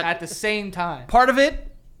all. Not at the same time. Part of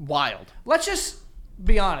it, wild. Let's just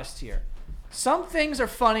be honest here. Some things are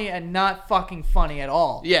funny and not fucking funny at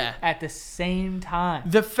all. Yeah. At the same time.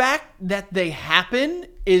 The fact that they happen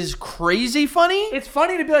is crazy funny. It's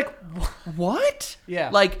funny to be like, what? Yeah.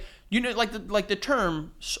 Like, you know, like the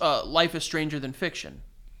term "life is stranger than fiction."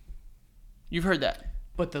 You've heard that.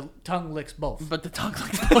 but the tongue licks both. But the tongue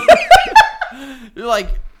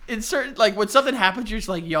like in certain like when something happens, you're just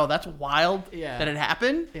like, yo, that's wild that it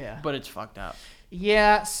happened. Yeah. But it's fucked up.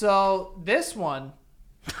 Yeah, so this one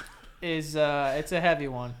is it's a heavy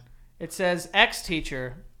one. It says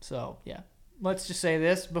ex-teacher. So, yeah. Let's just say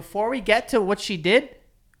this. Before we get to what she did,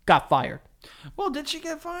 got fired. Well, did she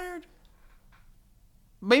get fired?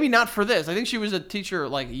 Maybe not for this. I think she was a teacher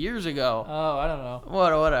like years ago. Oh, I don't know.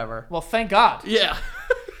 Whatever. Well, thank God. Yeah.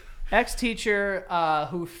 Ex-teacher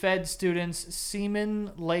who fed students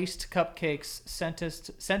semen-laced cupcakes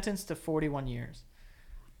sentenced to 41 years.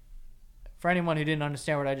 For anyone who didn't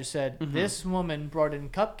understand what I just said, this woman brought in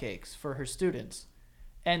cupcakes for her students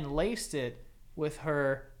and laced it with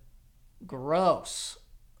her gross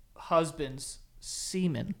husband's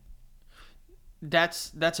semen.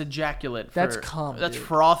 That's ejaculate. That's cum, That's dude.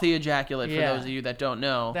 frothy ejaculate for Yeah. those of you that don't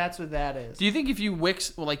know. That's what that is. Do you think if you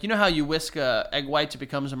whisk, well, like, you know how you whisk egg whites, it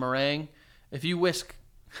becomes a meringue? If you whisk...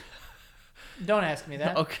 Don't ask me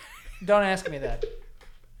that. Okay. Don't ask me that.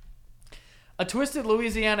 A twisted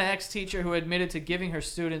Louisiana ex-teacher who admitted to giving her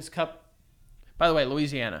students By the way,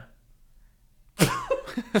 Louisiana.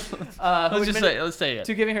 Let's say it.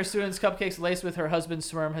 To giving her students cupcakes laced with her husband's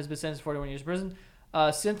sperm has been sentenced to 41 years in prison.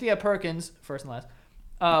 Cynthia Perkins, first and last.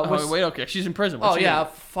 Wait, okay. She's in prison. What's she yeah, gonna,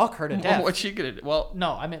 fuck her to death. What's she gonna do? Well,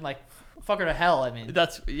 no, I meant like fuck her to hell. I mean,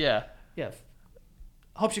 that's yeah.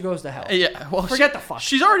 Hope she goes to hell. Yeah. Well, forget the fuck.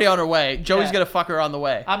 She's already on her way. Joey's Yeah. gonna fuck her on the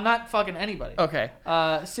way. I'm not fucking anybody. Okay.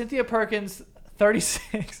 Cynthia Perkins,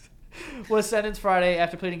 36, was sentenced Friday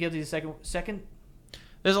after pleading guilty to second.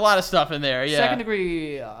 There's a lot of stuff in there. Yeah. Second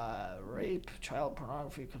degree rape, child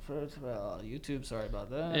pornography, YouTube. Sorry about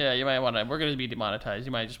that. Yeah, you might want to. We're gonna be demonetized.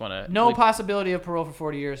 You might just want to. No possibility of parole for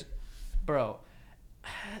 40 years, bro.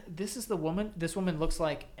 This is the woman. This woman looks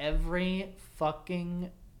like every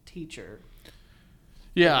fucking teacher.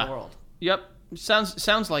 In the world. Yep.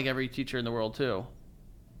 Sounds like every teacher in the world too.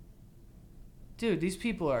 Dude, these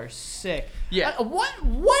people are sick. Yeah. What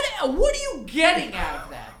are you getting out of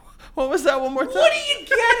that? What was that one more time? What are you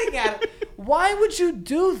getting at? Why would you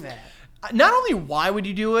do that? Not only why would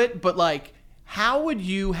you do it, but like, how would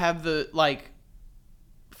you have the like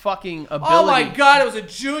fucking ability? Oh my god, it was a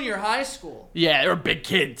junior high school. Yeah, they were big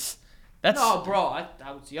kids. No, bro,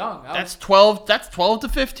 I was young. That's 12 to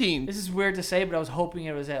 15. This is weird to say, but I was hoping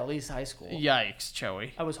it was at least high school. Yikes,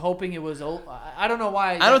 Joey. I was hoping it was old. I don't know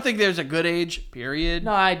why. I don't think there's a good age, period.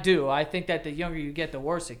 No, I do. I think that the younger you get, the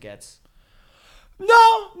worse it gets.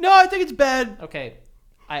 No, I think it's bad. Okay.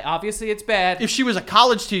 Obviously it's bad. If she was a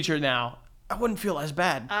college teacher now, I wouldn't feel as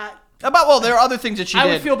bad. There are other things that she did.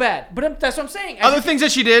 I would feel bad, but that's what I'm saying. Other things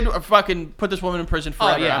that she did are fucking put this woman in prison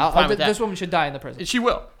forever. Oh yeah, I'm fine with that. This woman should die in the prison. She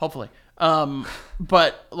will, hopefully.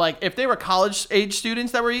 But like, if they were college age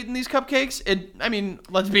students that were eating these cupcakes, I mean,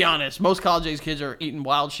 let's be honest, most college age kids are eating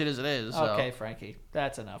wild shit as it is. So. Okay, Frankie,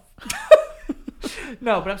 that's enough.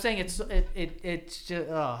 No, but I'm saying it's just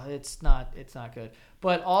it's not good.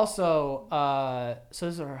 But also, so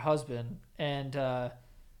this is her husband, and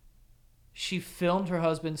she filmed her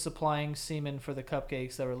husband supplying semen for the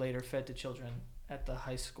cupcakes that were later fed to children at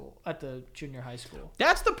the junior high school.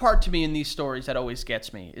 That's the part to me in these stories that always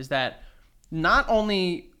gets me, is that not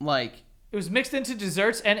only like it was mixed into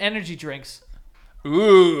desserts and energy drinks.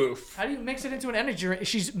 Oof. How do you mix it into an energy drink?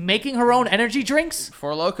 She's making her own energy drinks?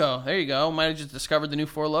 Four Loko. There you go. Might have just discovered the new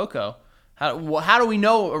Four Loko. How do we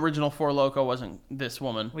know original Four Loko wasn't this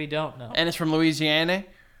woman? We don't know. And it's from Louisiana?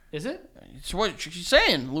 Is it? It's what she's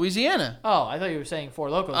saying. Louisiana. Oh, I thought you were saying Four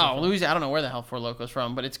Locos. Oh, Louisiana. I don't know where the hell Four Loko's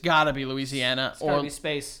from, but it's got to be Louisiana. It's gotta be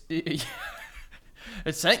space. It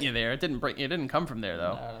sent you there. It didn't come from there,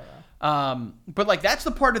 though. No. But, like, that's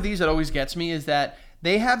the part of these that always gets me is that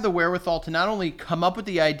they have the wherewithal to not only come up with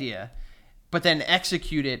the idea, but then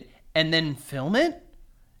execute it and then film it.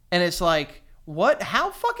 And it's like, what? How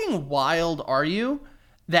fucking wild are you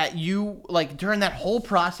that you, like, during that whole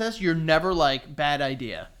process, you're never like, bad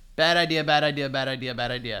idea. Bad idea, bad idea, bad idea,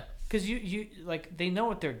 bad idea. Because you like, they know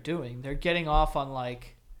what they're doing. They're getting off on,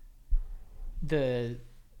 like, the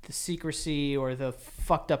secrecy or the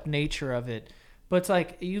fucked up nature of it. But it's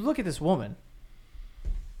like, you look at this woman,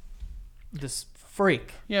 this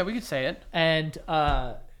freak. Yeah, we could say it. And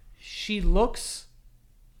she looks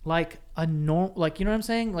like a normal, like, you know what I'm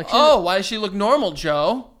saying? Like, why does she look normal,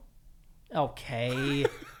 Joe? Okay.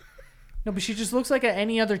 No, but she just looks like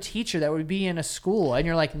any other teacher that would be in a school. And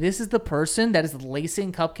you're like, this is the person that is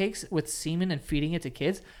lacing cupcakes with semen and feeding it to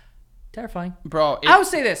kids? Terrifying. Bro, I would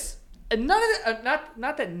say this. None of it,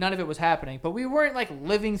 not that none of it was happening, but we weren't like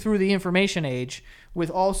living through the information age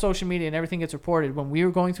with all social media and everything gets reported when we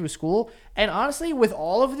were going through school. And honestly, with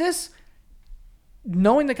all of this,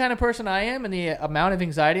 knowing the kind of person I am and the amount of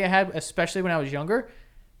anxiety I had, especially when I was younger,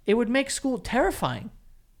 it would make school terrifying.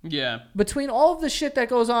 Yeah. Between all of the shit that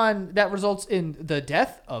goes on that results in the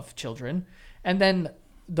death of children, and then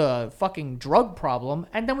the fucking drug problem,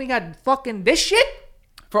 and then we got fucking this shit.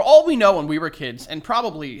 For all we know when we were kids, and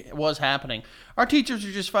probably was happening, our teachers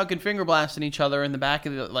were just fucking finger blasting each other in the back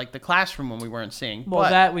of the classroom when we weren't seeing. Well,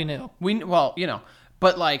 that we knew.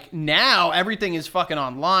 But like now everything is fucking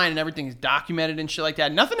online and everything is documented and shit like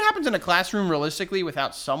that. Nothing happens in a classroom realistically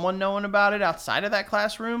without someone knowing about it outside of that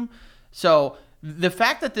classroom. So the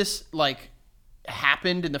fact that this like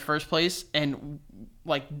happened in the first place and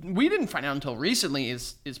like we didn't find out until recently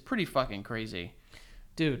is pretty fucking crazy.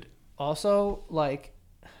 Dude, also like,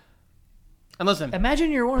 and listen,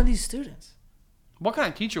 imagine you're one of these students. What kind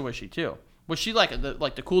of teacher was she too? Was she like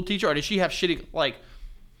the cool teacher, or did she have shitty like?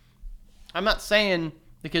 I'm not saying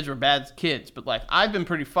the kids were bad kids, but like I've been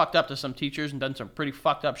pretty fucked up to some teachers and done some pretty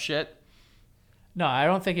fucked up shit. No, I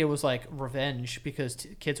don't think it was like revenge because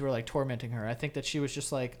kids were like tormenting her. I think that she was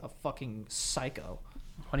just like a fucking psycho.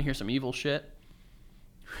 Want to hear some evil shit?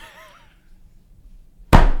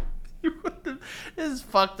 This is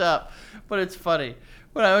fucked up, but it's funny.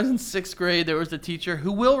 When I was in 6th grade, there was a teacher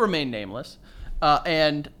who will remain nameless,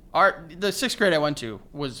 and the 6th grade I went to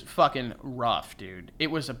was fucking rough, dude. It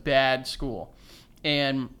was a bad school,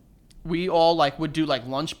 and we all like would do like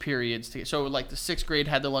lunch periods. So like the 6th grade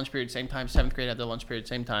had the lunch period same time, 7th grade had the lunch period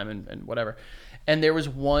same time, and whatever. And there was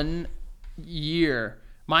one year,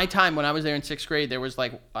 my time when I was there in 6th grade, there was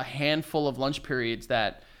like a handful of lunch periods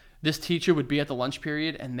that this teacher would be at the lunch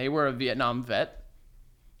period, and they were a Vietnam vet.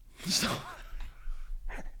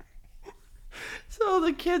 So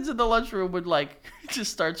the kids in the lunchroom would like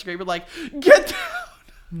just start screaming like, "Get down!"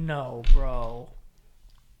 No, bro.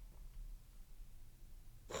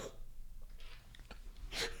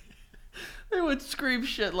 They would scream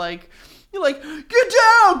shit like, "You're like, get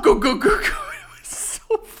down! Go, go, go, go!" It was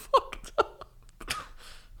so fucked up.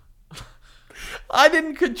 I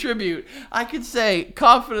didn't contribute. I could say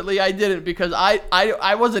confidently I didn't because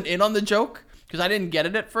I wasn't in on the joke because I didn't get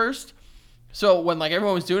it at first. So when like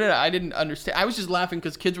everyone was doing it, I didn't understand. I was just laughing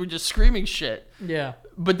because kids were just screaming shit. Yeah.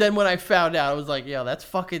 But then when I found out, I was like, "Yo, that's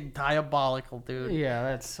fucking diabolical, dude." Yeah,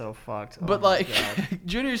 that's so fucked. But like,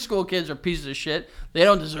 junior school kids are pieces of shit. They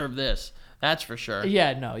don't deserve this. That's for sure.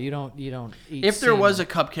 Yeah, no, you don't eat. If there was a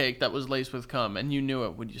cupcake that was laced with cum and you knew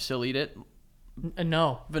it, would you still eat it?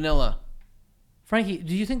 No. Vanilla. Frankie,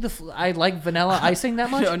 do you think I like vanilla icing that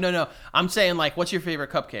much? No. I'm saying like, what's your favorite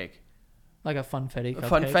cupcake? Like a funfetti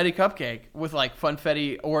cupcake. Funfetti cupcake with like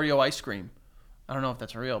funfetti Oreo ice cream. I don't know if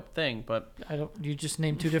that's a real thing, but you just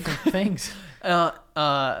named two different things.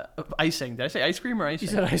 Icing. Did I say ice cream or icing?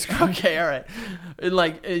 You said ice cream. Okay, all right. And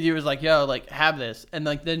like he was like, "Yo, like have this," and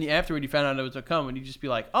like then afterward you found out it was a cum, and you just be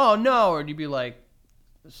like, "Oh no," or you'd be like,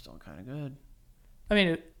 "It's still kind of good." I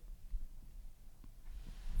mean,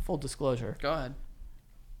 full disclosure. Go ahead.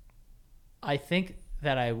 I think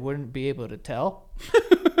that I wouldn't be able to tell.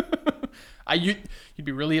 You'd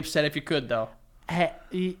be really upset if you could, though.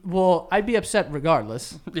 Well, I'd be upset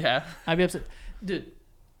regardless. Yeah. I'd be upset. Dude,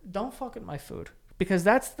 don't fuck with my food. Because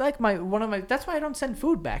that's like that's why I don't send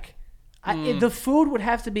food back. The food would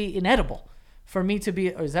have to be inedible for me to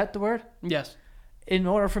be, or is that the word? Yes. in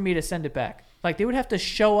order for me to send it back. Like, they would have to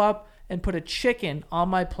show up and put a chicken on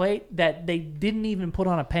my plate that they didn't even put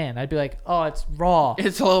on a pan. I'd be like, oh, it's raw.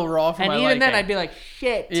 It's a little raw for And my even liking. then, I'd be like,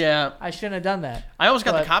 shit. Yeah. I shouldn't have done that. I almost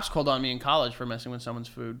got the But- cops called on me in college for messing with someone's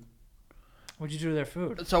food. What'd you do to their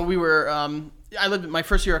food? So we were, I lived, my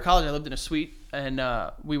first year of college, I lived in a suite, and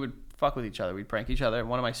we would fuck with each other. We'd prank each other.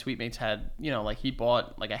 One of my suite mates had, like he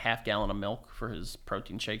bought like a half gallon of milk for his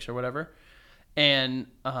protein shakes or whatever. And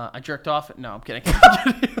I jerked off. No, I'm kidding.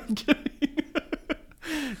 I'm kidding.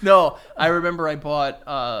 No, I remember I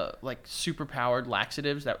bought like super powered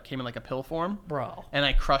laxatives that came in like a pill form. Bro. And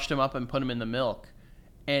I crushed them up and put them in the milk.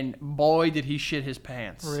 And boy, did he shit his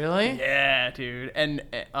pants. Really? Yeah, dude. And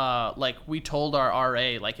like we told our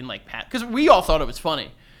RA like in like because we all thought it was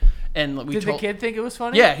funny. And we Did told, the kid think it was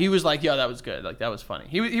funny? Yeah, he was like, "Yo, that was good. Like that was funny."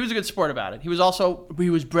 He was a good sport about it. He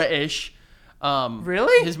was British.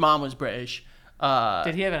 Really? His mom was British.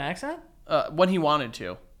 Did he have an accent? When he wanted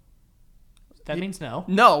to. That means no.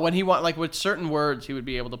 No, when he like with certain words, he would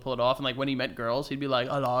be able to pull it off. And like when he met girls, he'd be like,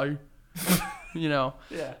 "Hello," Yeah.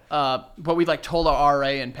 But we like told our RA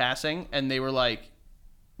in passing, and they were like,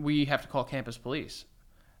 "We have to call campus police."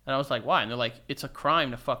 And I was like, "Why?" And they're like, "It's a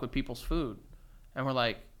crime to fuck with people's food." And we're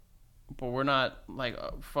like, "But we're not like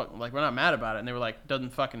we're not mad about it." And they were like,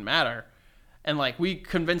 "Doesn't fucking matter." And like we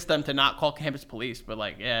convinced them to not call campus police, but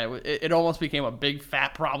like it almost became a big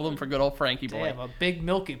fat problem for good old Frankie boy. Damn, a big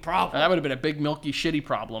milky problem. That would have been a big milky shitty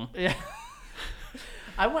problem. Yeah.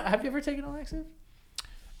 Have you ever taken a laxative?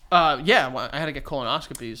 Yeah, well, I had to get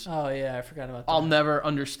colonoscopies. Oh yeah, I forgot about that. I'll never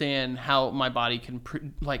understand how my body can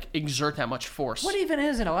exert that much force. What even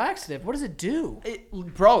is an laxative? What does it do?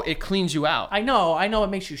 Bro, it cleans you out. I know it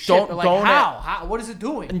makes you shit, Don't- but like don't- how? What is it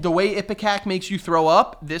doing? And the way Ipecac makes you throw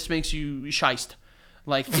up, this makes you shiced.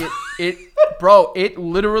 Like bro, it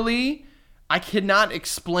literally, I cannot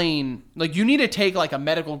explain. Like you need to take like a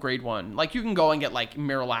medical grade one. Like you can go and get like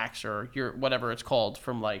Miralax or your whatever it's called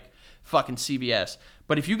from like fucking CVS.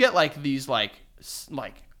 But if you get like these like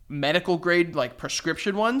medical grade like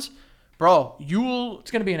prescription ones, bro,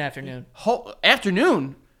 It's gonna be an afternoon.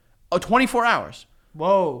 afternoon, 24 hours.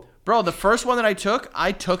 Whoa! Bro, the first one that I took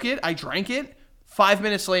it, I drank it. 5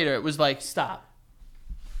 minutes later, it was like, Stop.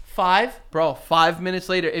 5? bro, 5 minutes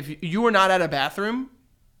later, if you were not at a bathroom,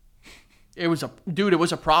 it was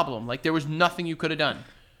a problem. Like there was nothing you could have done.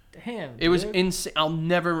 Damn. It was dude. insane. I'll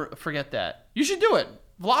never forget that. You should do it.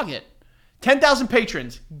 Vlog it. 10,000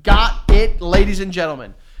 patrons. Got it, ladies and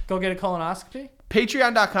gentlemen. Go get a colonoscopy.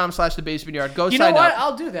 Patreon.com/thebasementyard. Go You sign know what? up.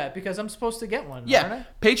 I'll do that because I'm supposed to get one. Aren't Yeah.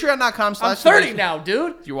 I? Patreon.com/. I'm 30 now,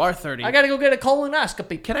 dude. You are 30. I gotta go get a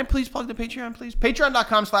colonoscopy. Can I please plug the Patreon, please?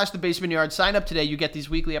 Patreon.com/thebasementyard. Sign up today. You get these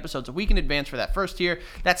weekly episodes a week in advance for that first tier.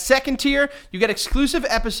 That second tier, you get exclusive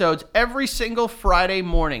episodes every single Friday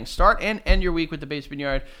morning. Start and end your week with the Basement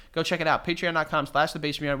Yard. Go check it out.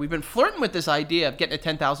 Patreon.com/thebasementyard. We've been flirting with this idea of getting to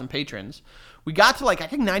 10,000 patrons. We got to I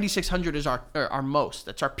think 9,600 is our most.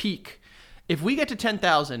 That's our peak. If we get to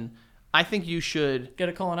 10,000, I think you should Get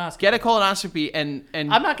a colonoscopy. get a colonoscopy and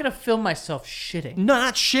I'm not gonna film myself shitting. no,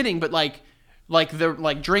 not shitting, but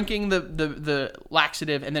drinking the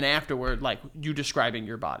laxative and then afterward, like you describing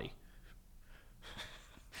your body.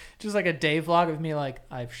 Just like a day vlog of me like,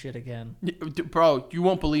 I've shit again. Bro, you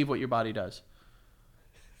won't believe what your body does.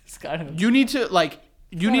 It's kind of. You need to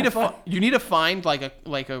fun. you need to find like a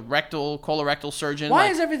colorectal surgeon. Why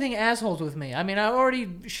like, is everything assholes with me? I mean, I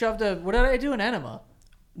already shoved what did I do? An enema.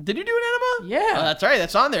 did you do an enema? Yeah. Oh, that's right.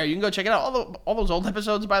 That's on there. You can go check it out. All those old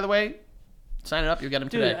episodes, by the way. Sign it up. You'll get them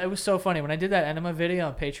Dude, today. it was so funny. When I did that enema video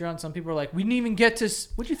on Patreon, some people were like, we didn't even get to...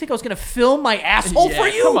 What do you think I was going to film my asshole Yeah, for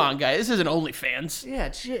you? Come on, guys. This isn't OnlyFans.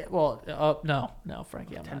 Yeah, shit. Well, no,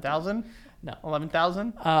 Frankie. I'm not. 10,000? No.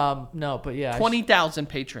 11,000? No, but yeah. 20,000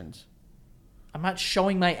 patrons. I'm not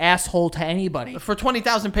showing my asshole to anybody. For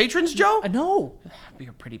 20,000 patrons, Joe? No. That'd be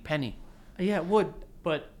a pretty penny. Yeah, it would,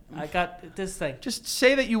 but I got this thing. Just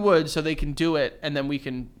say that you would so they can do it, and then we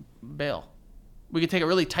can bail. We could take a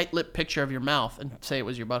really tight-lipped picture of your mouth and say it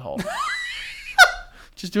was your butthole.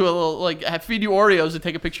 Just do a little, feed you Oreos and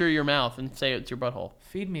take a picture of your mouth and say it's your butthole.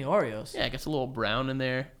 Feed me Oreos. Yeah, it gets a little brown in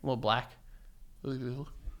there, a little black.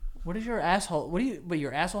 What is your asshole? But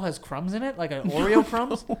your asshole has crumbs in it? Like an Oreo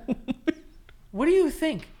crumbs? What do you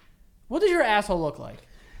think? What does your asshole look like?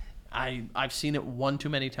 I've seen it one too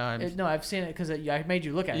many times. No, I've seen it because I made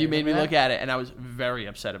you look at it. You made me Remember look that? at it, and I was very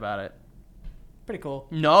upset about it. Pretty cool.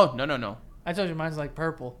 No. I told you mine's like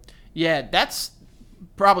purple. Yeah, that's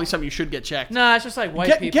probably something you should get checked. Nah, it's just like white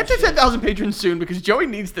people. Get to shit. 10,000 patrons soon because Joey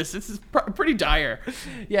needs this. This is pretty dire.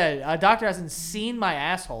 Yeah, a doctor hasn't seen my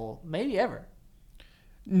asshole maybe ever.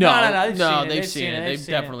 No, no, they've they've seen seen it. it. They've They've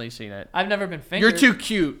seen it. definitely seen it. I've never been fingered. You're too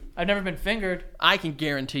cute. I've never been fingered. I can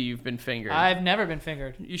guarantee you've been fingered. I've never been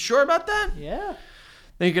fingered. You sure about that? Yeah.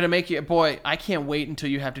 They're gonna make you, boy. I can't wait until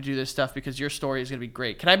you have to do this stuff because your story is gonna be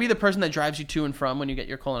great. Can I be the person that drives you to and from when you get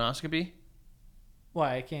your colonoscopy?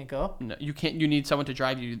 Why I can't go? No, you can't. You need someone to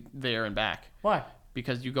drive you there and back Why?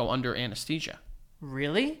 because you go under anesthesia.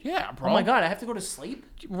 Really? Yeah, bro. Oh my god, I have to go to sleep?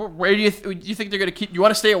 Where do you think they're gonna keep? You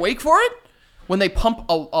want to stay awake for it? When they pump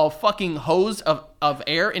a fucking hose of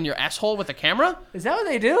air in your asshole with a camera? Is that what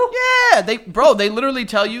they do? Yeah, they literally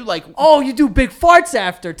tell you like, Oh, you do big farts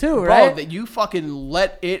after too, right? bro, that you fucking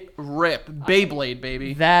let it rip, Beyblade,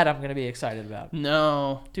 baby. That I'm gonna be excited about.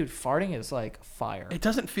 No, Dude, farting is like fire. it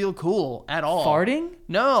doesn't feel cool at all. Farting?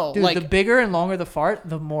 No, Dude, like the bigger and longer the fart,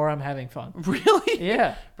 the more I'm having fun. really?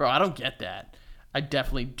 Yeah. Bro, I don't get that. I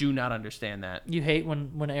definitely do not understand that. You hate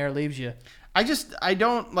when air leaves you. I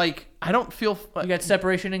don't feel. You got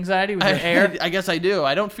separation anxiety with your air? I guess I do.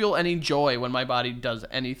 I don't feel any joy when my body does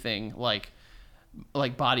anything like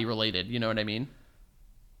body related. You know what I mean?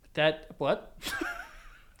 That what?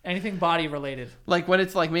 Anything body related. Like when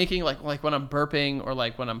it's like making like when I'm burping or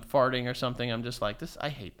like when I'm farting or something, I'm just like this. I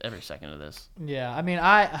hate every second of this. Yeah, I mean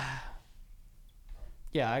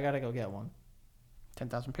yeah, I gotta go get one.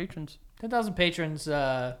 10,000 patrons. 10,000 patrons.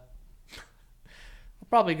 I'll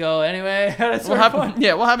probably go anyway. We'll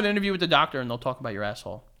have an interview with the doctor and they'll talk about your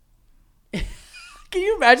asshole. Can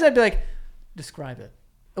you imagine? I'd be like, describe it.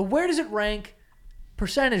 Where does it rank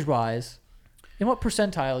percentage wise? In what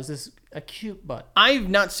percentile is this a cute butt? I've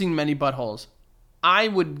not seen many buttholes. I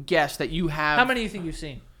would guess that you have. How many do you think you've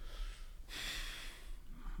seen?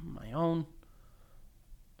 My own.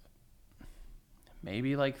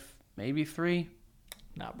 Maybe 3.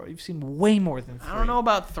 Nah, bro, you've seen way more than 3. I don't know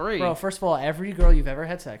about 3. Bro, first of all, every girl you've ever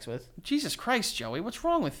had sex with. Jesus Christ, Joey, what's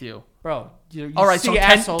wrong with you? Bro, you All right, see so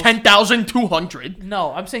assholes. 10,200.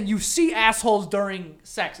 No, I'm saying you see assholes during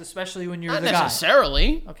sex, especially when you're Not the guy.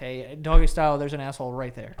 necessarily. Okay, doggy style, there's an asshole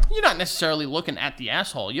right there. You're not necessarily looking at the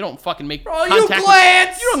asshole. You don't fucking make Bro, contact. you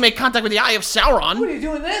glance! You don't make contact with the eye of Sauron. What are you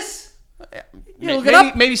doing this? You Maybe, look it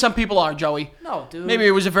up? maybe some people are, Joey. No, dude. Maybe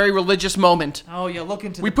it was a very religious moment. Oh, you look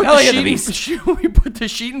into We the put belly the of the beast. sheet. We put the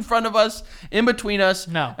sheet in front of us, in between us.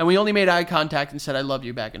 No. And we only made eye contact and said, "I love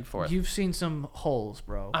you" back and forth. You've seen some holes,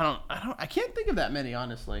 bro. I can't think of that many,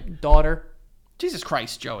 honestly. Daughter. Jesus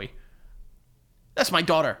Christ, Joey. That's my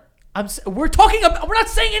daughter. We're talking about. We're not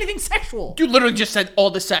saying anything sexual. You literally just said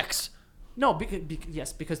all the sex. No,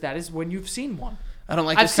 because that is when you've seen one. I don't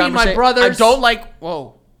like I've this seen my conversation. brothers- I don't like.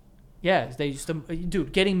 Whoa. Yeah, they used to.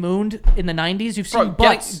 Dude, getting mooned in the 90s. You've Bro, seen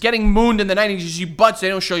butts. getting mooned in the 90s, you see butts, they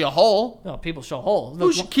don't show you a hole. No, people show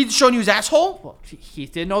holes. Keith showing you his asshole? Well,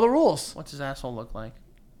 Keith didn't know the rules. What's his asshole look like?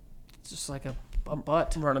 It's just like a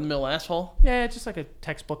butt. Run of the mill asshole? Yeah, just like a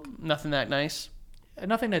textbook. Nothing that nice.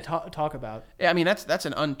 Nothing to talk about. Yeah, I mean that's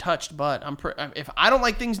an untouched butt. If I don't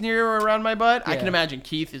like things near or around my butt, I Yeah. can imagine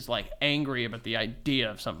Keith is like angry about the idea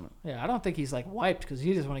of something. Yeah, I don't think he's like wiped because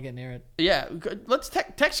he just want to get near it. Yeah, let's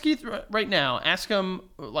text Keith right now. Ask him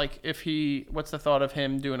like what's the thought of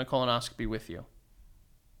him doing a colonoscopy with you.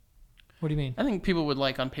 What do you mean? I think people would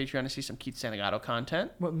like on Patreon to see some Keith Santagato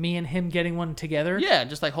content. What, me and him getting one together? Yeah,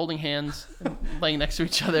 just like holding hands, and laying next to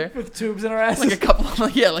each other. With tubes in our asses? Like a couple,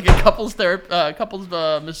 like a couples therapy, couples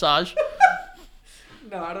massage.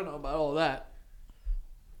 No, I don't know about all that.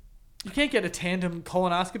 You can't get a tandem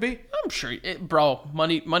colonoscopy? I'm sure, bro.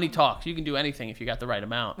 Money talks. You can do anything if you got the right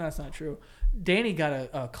amount. That's not true. Danny got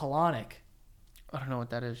a colonic. I don't know what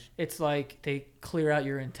that is. It's like they clear out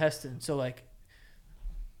your intestines. So like,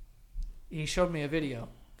 he showed me a video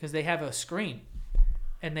because they have a screen,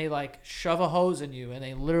 and they like shove a hose in you, and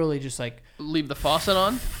they literally just like Leave the faucet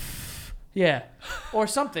on. yeah, or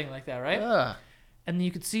something like that, right? Ugh. And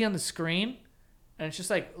you could see on the screen, and it's just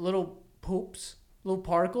like little poops, little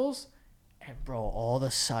particles, and bro, all of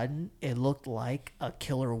a sudden it looked like a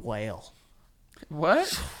killer whale.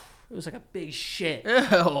 What? It was like a big shit.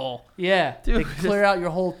 Ew. Yeah, Dude. they clear out your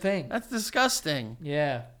whole thing. That's disgusting.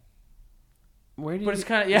 Yeah, Where did but it's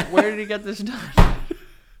kind of yeah. Where did he get this done?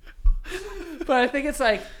 But I think it's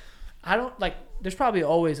like, I don't like. There's probably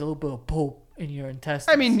always a little bit of poop in your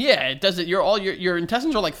intestines. I mean, yeah, it doesn't. Your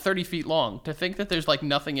intestines are like 30 feet long. To think that there's like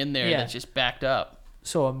nothing in there Yeah. that's just backed up.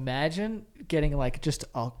 So imagine getting like just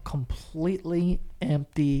a completely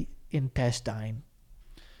empty intestine.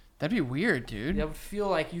 That'd be weird, dude. You'd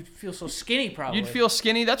feel so skinny. Probably You'd feel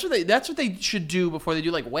skinny. That's what they should do before they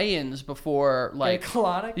do like weigh-ins. Before like like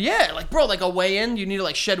colonic. yeah, like bro, like a weigh-in. You need to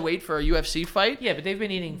like shed weight for a UFC fight. Yeah, but they've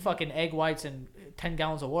been eating fucking egg whites and 10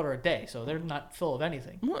 gallons of water a day, so they're not full of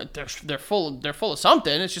anything. Well, they're full of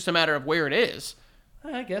something. It's just a matter of where it is.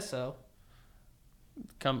 I guess so.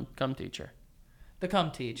 Come teacher. The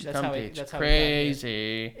come teach. That's Come how. teach. That's how.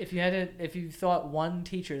 Crazy. If you thought one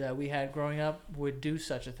teacher that we had growing up would do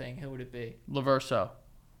such a thing, who would it be? Laverso.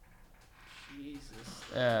 Jesus.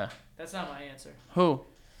 Yeah. That's not my answer. Who?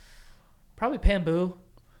 Probably Pambu.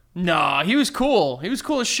 Nah, he was cool. He was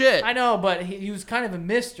cool as shit. I know, but he was kind of a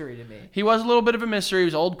mystery to me. He was a little bit of a mystery. He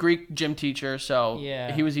was an old Greek gym teacher, so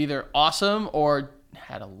Yeah. he was either awesome or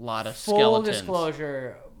had a lot of Full skeletons.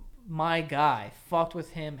 disclosure, my guy fucked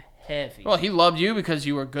with him heavy. Well, he loved you because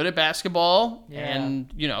you were good at basketball Yeah.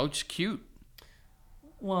 and, just cute.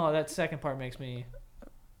 Well, that second part makes me...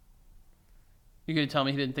 You gonna tell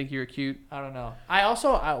me he didn't think you were cute? I don't know. I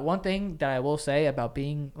also... one thing that I will say about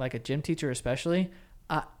being like a gym teacher especially,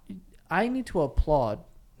 I need to applaud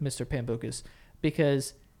Mr. Pambukas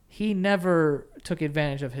because he never took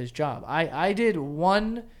advantage of his job. I did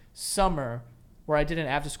one summer where I did an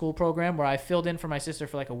after-school program where I filled in for my sister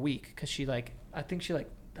for like a week because she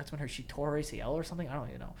that's when she tore her ACL or something. I don't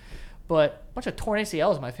even know. But a bunch of torn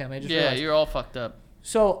ACLs in my family. I just realized. You're all fucked up.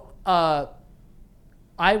 So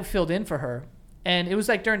I filled in for her, and it was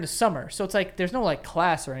like during the summer. So it's like there's no like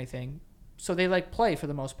class or anything. So they like play for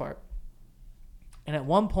the most part. And at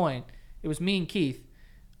one point, it was me and Keith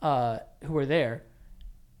who were there,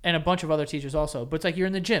 and a bunch of other teachers also. But it's like you're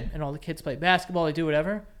in the gym, and all the kids play basketball, they do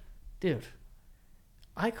whatever. Dude,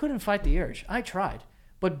 I couldn't fight the urge. I tried.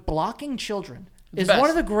 But blocking children is best.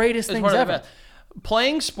 one of the greatest It's things one of the ever. best.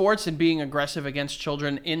 Playing sports and being aggressive against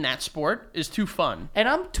children in that sport is too fun. And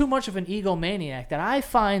I'm too much of an egomaniac that I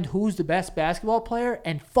find who's the best basketball player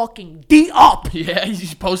and fucking D up. Yeah, you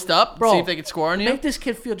just post up, Bro, see if they can score on you. Make this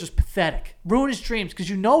kid feel just pathetic. Ruin his dreams because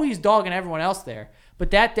you know he's dogging everyone else there.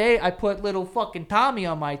 But that day, I put little fucking Tommy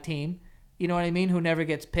on my team, you know what I mean, who never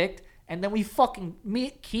gets picked. And then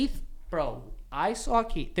Keith, bro, I saw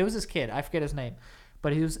Keith. There was this kid, I forget his name.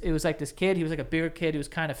 But it was like this kid. He was like a bigger kid. He was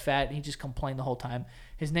kind of fat, and he just complained the whole time.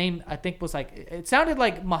 His name, I think, was like, it sounded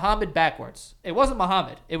like Muhammad backwards. It wasn't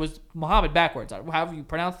Muhammad. It was Muhammad backwards, however you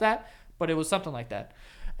pronounce that. But it was something like that.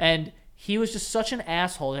 And he was just such an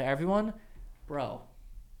asshole to everyone. Bro,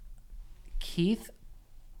 Keith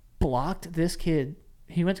blocked this kid.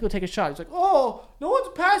 He went to go take a shot. He's like, oh, no one's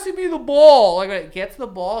passing me the ball. Like, when it gets the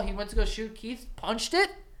ball, he went to go shoot. Keith punched it.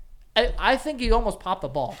 I think he almost popped the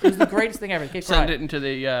ball. It was the greatest thing ever. Kid cried. Send it into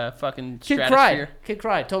the fucking Kid stratosphere.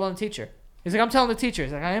 cried. Told on the teacher. He's like, I'm telling the teacher.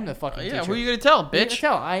 He's like, I am the fucking teacher. Yeah, who are you gonna tell, Who you bitch?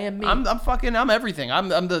 gonna tell? I am me. I'm everything. I'm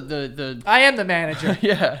the I am the manager.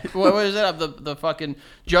 yeah. What is it? I'm the fucking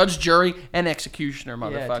judge, jury, and executioner,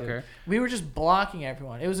 Yeah, motherfucker. dude. We were just blocking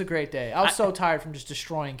everyone. It was a great day. I was so tired from just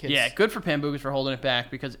destroying kids. Yeah, good for Pambukas for holding it back,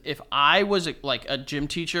 because if I was like a gym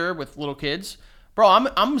teacher with little kids, bro,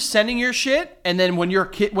 I'm sending your shit, and then when your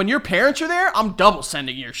parents are there, I'm double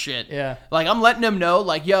sending your shit. Yeah. Like, I'm letting them know,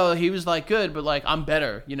 like, yo, he was like good, but like I'm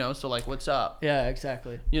better, so like, what's up? Yeah,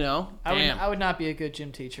 exactly. Damn. I would not be a good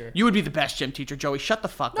gym teacher. You would be the best gym teacher, Joey. Shut the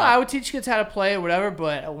fuck No, up. I would teach kids how to play or whatever,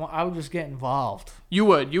 but I would just get involved. You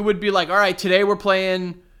would be like, all right, today we're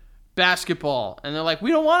playing basketball, and they're like,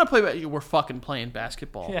 we don't want to play. We're fucking playing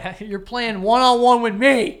basketball. Yeah, you're playing one-on-one with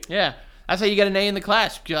me. Yeah. That's how you get an A in the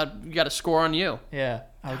class. You got to score on you. Yeah,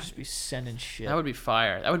 I would just be sending shit. That would be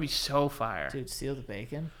fire. That would be so fire. Dude, steal the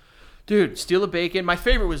bacon. Dude, Steal the Bacon. My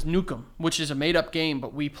favorite was Nukem, which is a made-up game,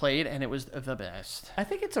 but we played, and it was the best. I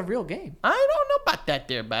think it's a real game. I don't know about that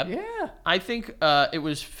there, Bab. Yeah. I think it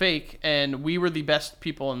was fake, and we were the best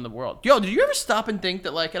people in the world. Yo, did you ever stop and think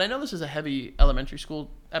that, like, and I know this is a heavy elementary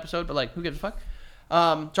school episode, but, like, who gives a fuck?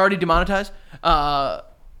 It's already demonetized.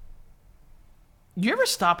 You ever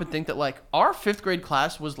stop and think that, like, our 5th grade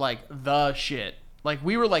class was, like, the shit? Like,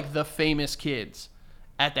 we were, like, the famous kids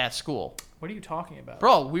at that school. What are you talking about?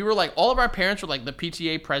 Bro, we were, like, all of our parents were, like, the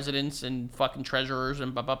PTA presidents and fucking treasurers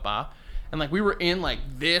and blah. And, like, we were in, like,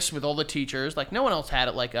 this with all the teachers. Like, no one else had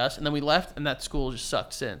it like us. And then we left, and that school just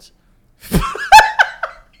sucked since.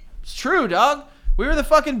 It's true, dog. We were the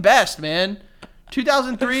fucking best, man.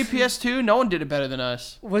 2003, PS2, no one did it better than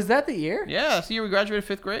us. Was that the year? Yeah, that's the year we graduated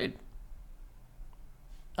 5th grade.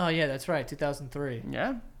 Oh yeah, that's right, 2003.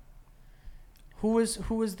 Yeah. Who was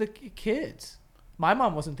the kids? My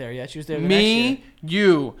mom wasn't there yet. She was there the next year. Me,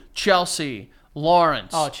 you, Chelsea,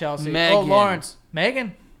 Lawrence. Oh, Chelsea. Megan. Oh, Lawrence.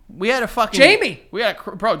 Megan. We had a fucking Jamie. We had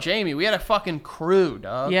Jamie. We had a fucking crew,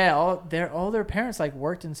 dog. Yeah, all their parents like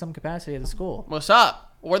worked in some capacity at the school. What's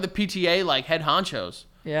up? Or the PTA like head honchos.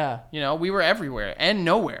 Yeah. We were everywhere and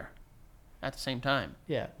nowhere at the same time.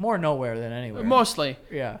 Yeah. More nowhere than anywhere. Mostly.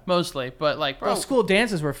 Yeah. Mostly, but like, bro, Well, school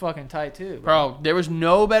dances were fucking tight too. bro, there was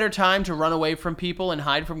no better time to run away from people and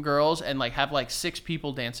hide from girls and like have like 6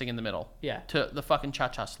 people dancing in the middle. Yeah. To the fucking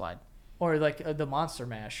cha-cha slide. Or like the Monster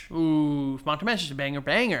Mash. Ooh, Monster Mash is a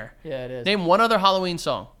banger. Yeah, it is. Name one other Halloween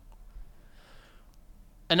song.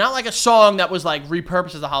 And not like a song that was like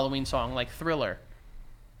repurposed as a Halloween song, like Thriller.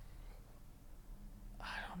 I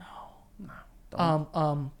don't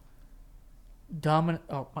know. Dominic.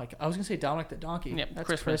 Oh my God. I was gonna say Dominic the Donkey. Yep, That's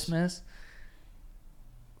Christmas. Christmas.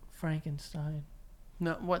 Frankenstein.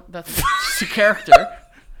 No, what? That's just a character.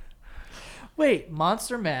 Wait,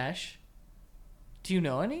 Monster Mash. Do you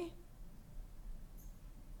know any?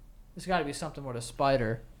 There's got to be something with a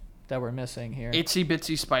spider that we're missing here. Itsy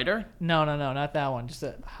Bitsy Spider. No, not that one. Just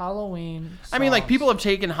a Halloween. I mean, like, songs. people have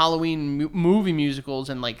taken Halloween movie musicals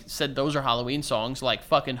and, like, said those are Halloween songs, like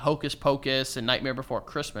fucking Hocus Pocus and Nightmare Before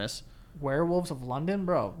Christmas. Werewolves of London,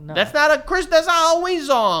 bro. No. That's not that's a Halloween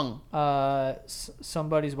song.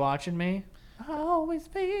 Somebody's watching me. I always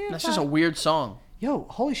feel. That's just a weird song. Yo,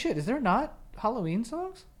 holy shit! Is there not Halloween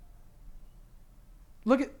songs?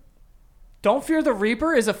 Look at. Don't Fear the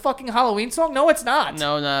Reaper is a fucking Halloween song? No, it's not.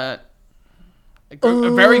 No, not. A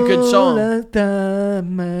very good song.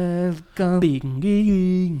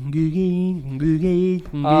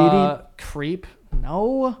 Creep?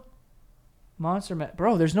 No. Monster Man.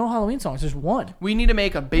 Bro, there's no Halloween songs. There's one. We need to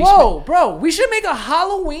make a basement. Whoa, bro. We should make a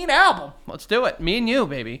Halloween album. Let's do it. Me and you,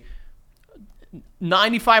 baby.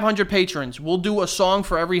 9,500 patrons. We'll do a song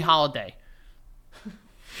for every holiday.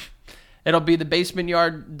 It'll be the Basement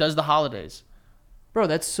Yard does the holidays. Bro,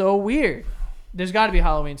 that's so weird. There's got to be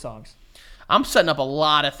Halloween songs. I'm setting up a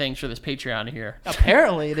lot of things for this Patreon here.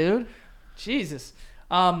 Apparently, dude. Jesus.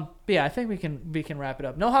 But yeah, I think we can wrap it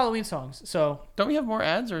up. No Halloween songs. So Don't we have more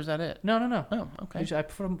ads, or is that it? no. Oh, okay. I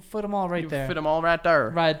put them all right there. Fit them all right there.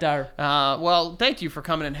 Right there. Well, thank you for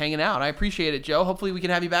coming and hanging out. I appreciate it, Joe. Hopefully we can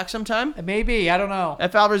have you back sometime. Maybe. I don't know.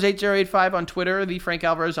 FAlvarez8085 on Twitter, the Frank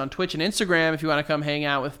Alvarez on Twitch and Instagram if you want to come hang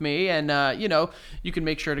out with me. And, you can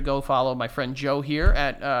make sure to go follow my friend Joe here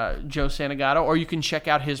at Joe Santagato, or you can check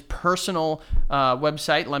out his personal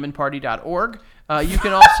website, lemonparty.org. You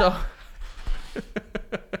can also...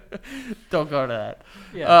 Don't go to that.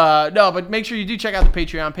 Yeah. No, but make sure you do check out the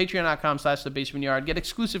Patreon, patreon.com/thebasementyard. Get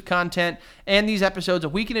exclusive content and these episodes a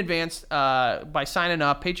week in advance by signing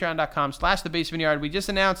up, patreon.com/thebasementyard. We just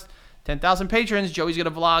announced 10,000 patrons. Joey's going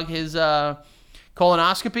to vlog his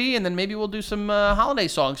colonoscopy, and then maybe we'll do some holiday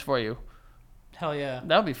songs for you. Hell yeah.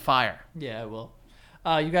 That would be fire. Yeah, it will.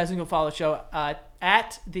 You guys can go follow the show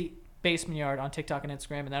at the Basement Yard on TikTok and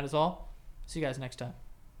Instagram, and that is all. See you guys next time.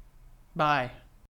 Bye.